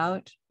be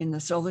out in the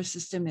solar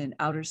system in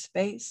outer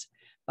space.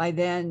 By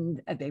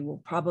then, they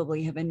will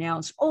probably have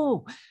announced,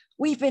 oh,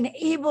 we've been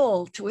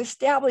able to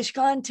establish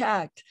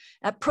contact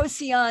at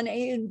Procyon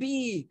A and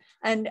B,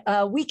 and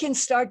we can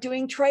start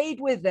doing trade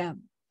with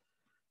them,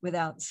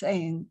 without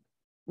saying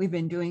we've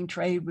been doing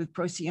trade with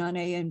Procyon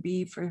A and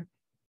B for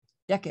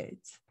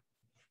decades.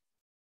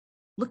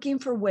 Looking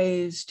for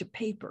ways to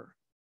paper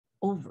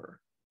over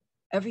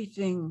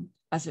everything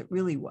as it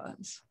really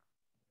was,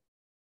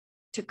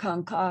 to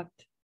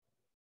concoct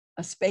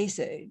a space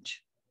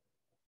age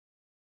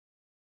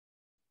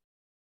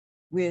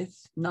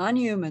with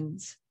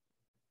non-humans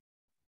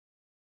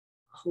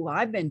who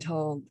I've been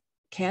told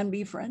can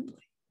be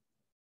friendly.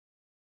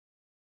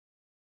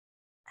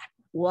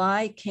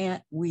 Why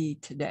can't we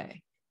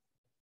today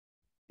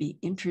be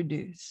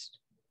introduced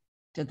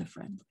to the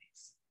friendlies?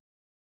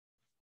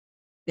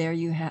 There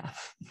you have.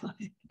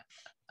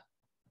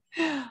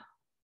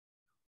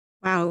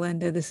 Wow,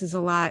 Linda, this is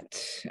a lot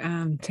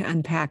to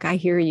unpack. I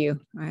hear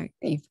you.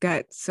 You've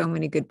got so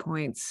many good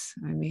points.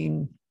 I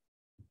mean,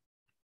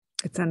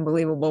 it's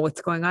unbelievable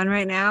what's going on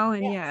right now.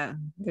 And yeah,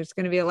 there's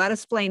going to be a lot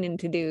of splaining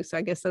to do. So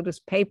I guess they'll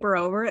just paper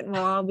over it and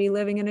we'll all be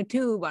living in a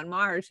tube on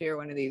Mars here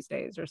one of these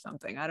days or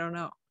something. I don't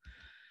know.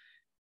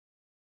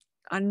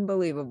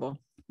 Unbelievable.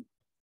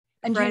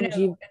 And friend,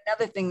 you know,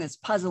 another thing that's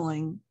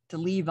puzzling to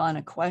leave on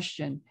a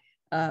question,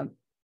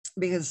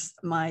 because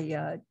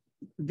my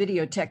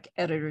video tech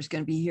editor is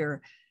going to be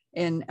here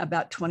in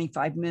about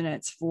 25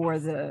 minutes for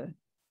the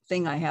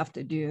thing I have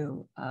to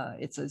do.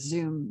 It's a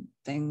Zoom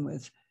thing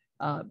with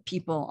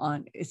people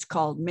on, it's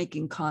called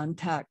Making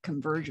Contact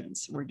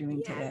Convergence we're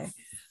doing today.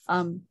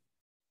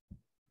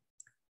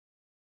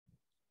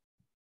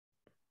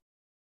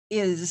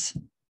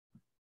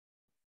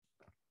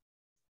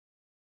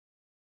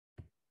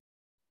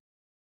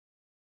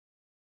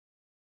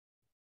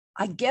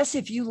 I guess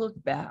if you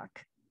look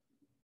back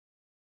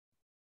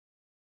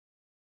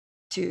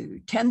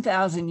to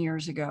 10,000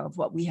 years ago of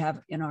what we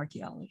have in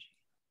archaeology,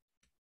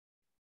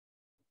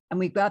 and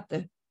we've got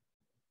the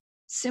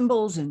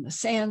symbols in the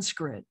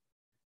Sanskrit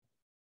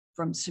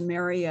from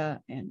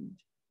Sumeria and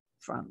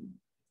from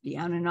the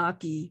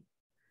Anunnaki,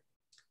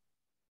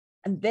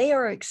 and they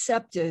are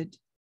accepted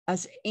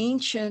as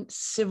ancient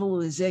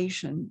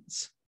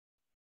civilizations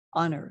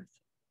on Earth.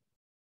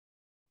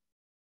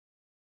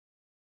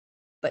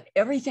 But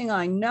everything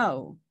I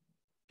know,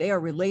 they are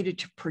related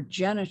to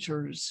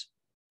progenitors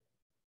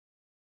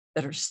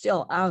that are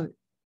still out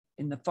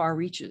in the far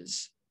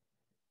reaches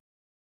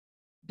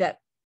that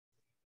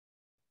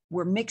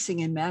were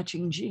mixing and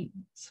matching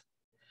genes.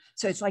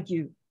 So it's like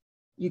you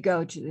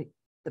go to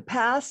the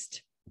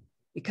past,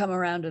 you come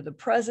around to the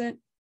present,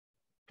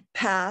 the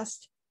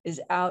past is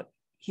out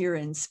here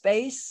in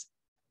space,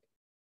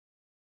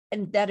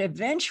 and that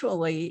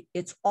eventually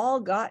it's all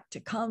got to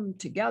come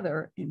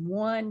together in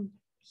one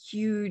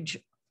huge,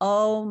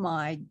 oh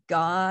my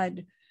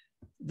God,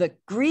 the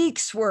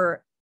Greeks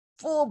were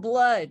full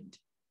blood,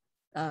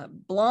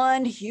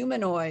 blonde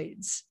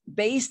humanoids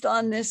based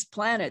on this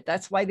planet.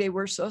 That's why they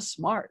were so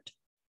smart.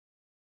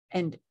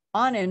 And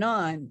on.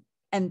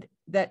 And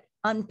that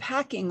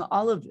unpacking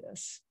all of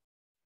this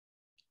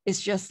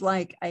is just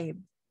like a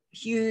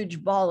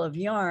huge ball of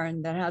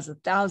yarn that has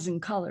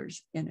 1,000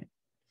 colors in it.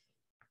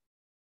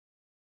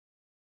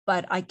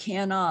 but I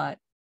cannot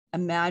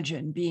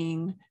imagine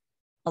being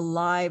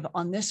alive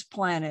on this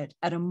planet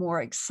at a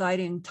more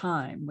exciting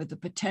time with the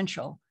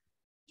potential,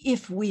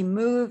 if we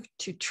move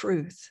to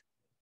truth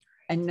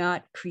and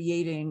not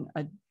creating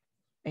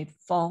a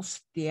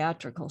false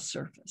theatrical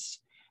surface.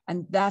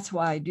 And that's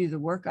why I do the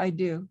work I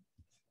do.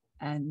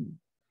 And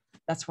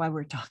that's why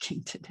we're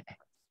talking today.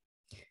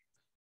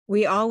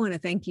 We all want to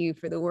thank you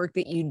for the work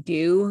that you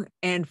do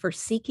and for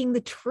seeking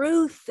the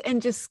truth and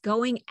just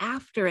going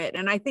after it.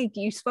 And I think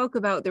you spoke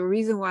about the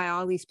reason why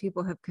all these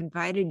people have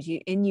confided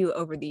in you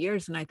over the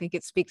years. And I think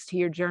it speaks to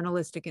your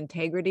journalistic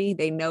integrity.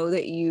 They know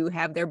that you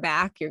have their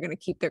back. You're going to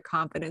keep their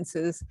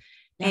confidences.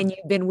 Yeah. And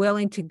you've been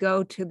willing to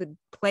go to the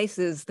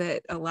places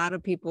that a lot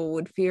of people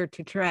would fear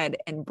to tread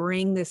and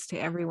bring this to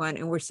everyone.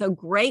 And we're so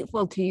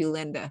grateful to you,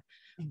 Linda.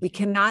 We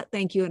cannot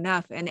thank you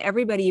enough. And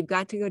everybody, you've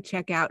got to go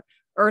check out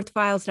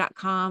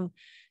earthfiles.com.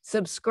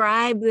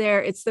 Subscribe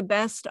there. It's the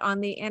best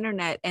on the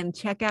internet. And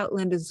check out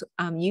Linda's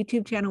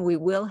YouTube channel. We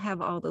will have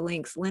all the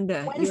links.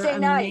 Linda, you're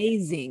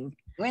amazing.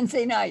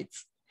 Wednesday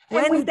nights.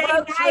 Wednesday we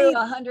broke through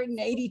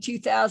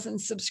 182,000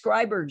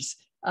 subscribers.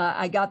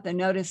 I got the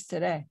notice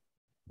today.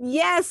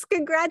 Yes,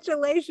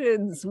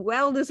 congratulations.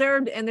 Well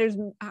deserved. And there's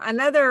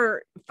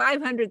another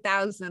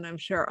 500,000, I'm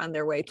sure, on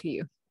their way to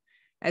you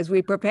as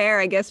we prepare,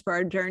 I guess, for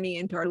our journey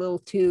into our little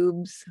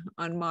tubes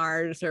on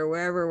Mars or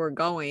wherever we're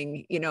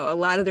going. You know, a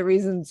lot of the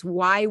reasons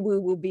why we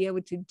will be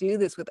able to do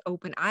this with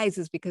open eyes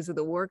is because of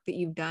the work that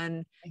you've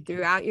done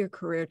throughout your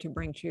career to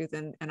bring truth.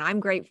 And I'm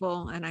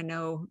grateful. And I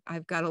know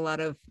I've got a lot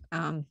of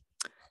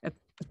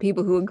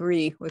people who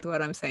agree with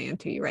what I'm saying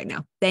to you right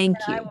now. Thank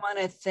you. I want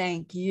to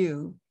thank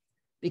you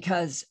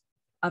because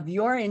of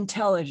your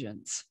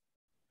intelligence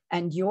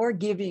and your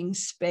giving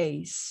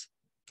space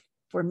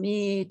for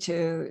me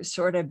to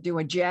sort of do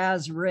a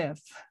jazz riff,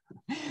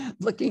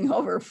 looking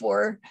over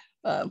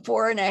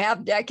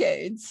 4.5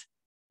 decades.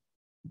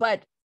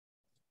 But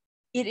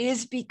it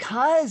is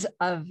because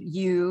of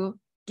you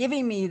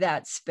giving me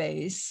that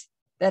space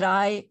that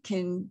I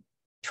can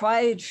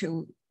try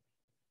to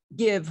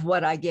give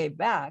what I gave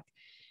back.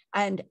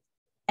 And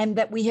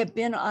that we have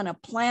been on a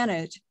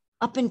planet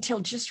up until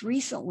just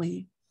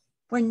recently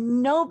where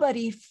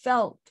nobody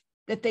felt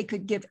that they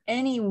could give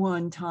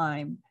anyone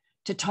time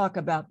to talk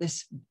about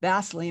this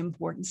vastly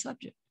important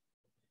subject.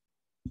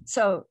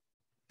 So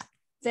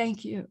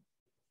thank you.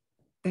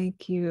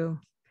 Thank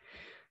you.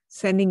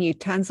 Sending you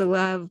tons of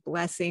love,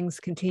 blessings,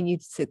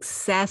 continued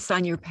success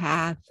on your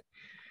path.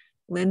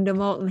 Linda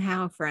Moulton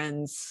Howe,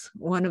 friends,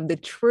 one of the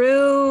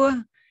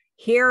true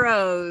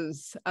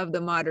heroes of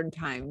the modern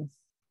time.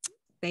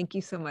 Thank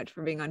you so much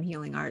for being on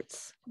Healing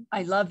Arts.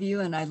 I love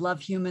you and I love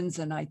humans,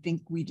 and I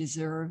think we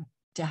deserve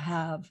to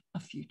have a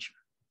future.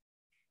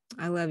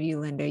 I love you,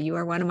 Linda. You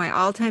are one of my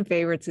all-time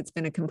favorites. It's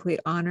been a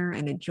complete honor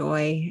and a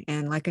joy.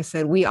 And like I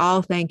said, we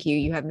all thank you.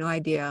 You have no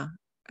idea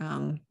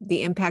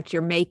the impact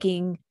you're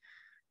making,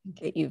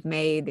 that you've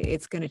made.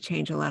 It's going to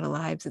change a lot of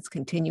lives. It's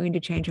continuing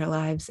to change our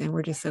lives. And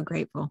we're just so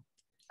grateful.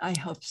 I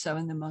hope so,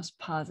 in the most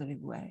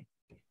positive way.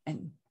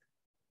 And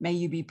may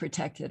you be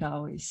protected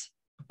always.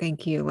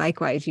 Thank you.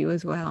 Likewise, you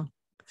as well.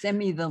 Send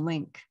me the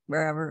link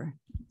wherever.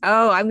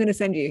 Oh, I'm going to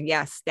send you.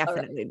 Yes,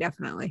 definitely. Right.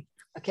 Definitely.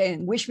 Okay,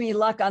 and wish me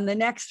luck on the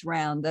next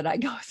round that I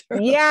go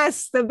through.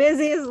 Yes, the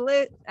busiest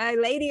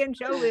lady in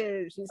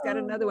showbiz. She's got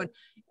another one.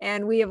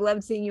 And we have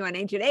loved seeing you on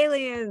Ancient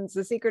Aliens,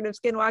 The Secret of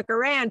Skinwalker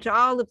Ranch,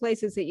 all the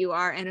places that you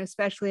are, and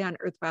especially on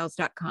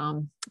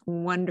earthfiles.com.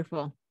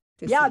 Wonderful.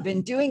 I've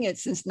been doing it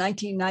since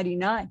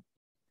 1999.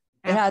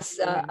 It has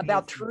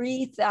about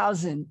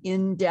 3,000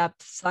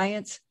 in-depth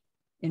science,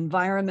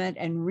 environment,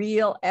 and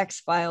real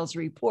X-Files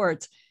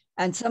reports.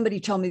 And somebody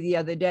told me the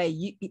other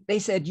day, they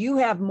said, you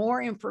have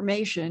more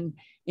information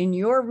in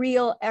your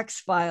real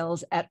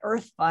X-Files at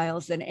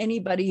Earthfiles than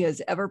anybody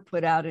has ever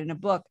put out in a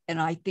book.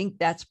 And I think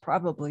that's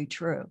probably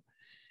true,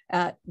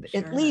 at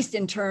least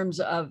in terms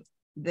of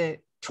the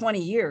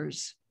 20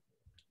 years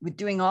with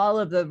doing all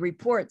of the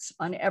reports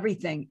on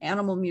everything: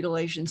 animal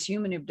mutilations,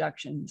 human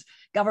abductions,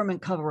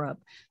 government cover-up,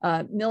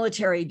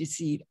 military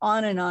deceit,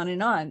 on and on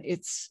and on.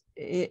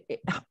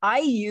 I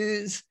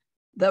use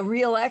the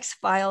real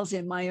X-Files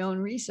in my own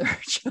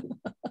research.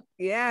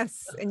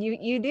 Yes. And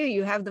you do.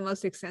 You have the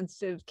most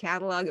extensive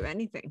catalog of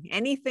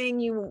anything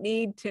you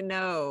need to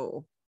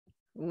know.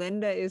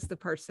 Linda is the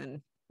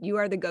person. You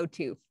are the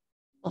go-to.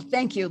 Well,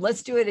 thank you.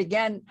 Let's do it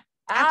again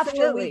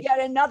after we get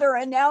another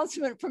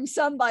announcement from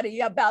somebody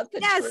about the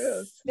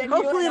truth. Then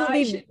hopefully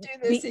I should do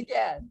this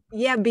again.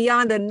 Yeah,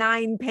 beyond a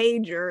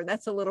 9-pager.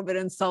 That's a little bit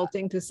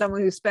insulting to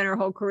someone who spent her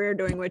whole career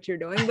doing what you're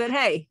doing. But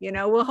hey,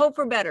 we'll hope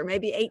for better.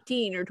 Maybe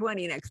 18 or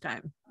 20 next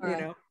time. All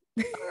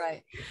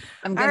right.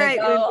 I'm going to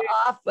go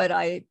off, but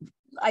I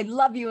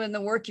love you and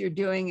the work you're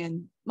doing,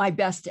 and my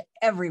best to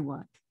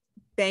everyone.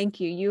 Thank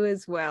you. You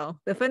as well.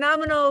 The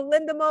phenomenal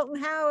Linda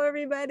Moulton Howe,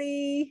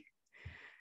 everybody.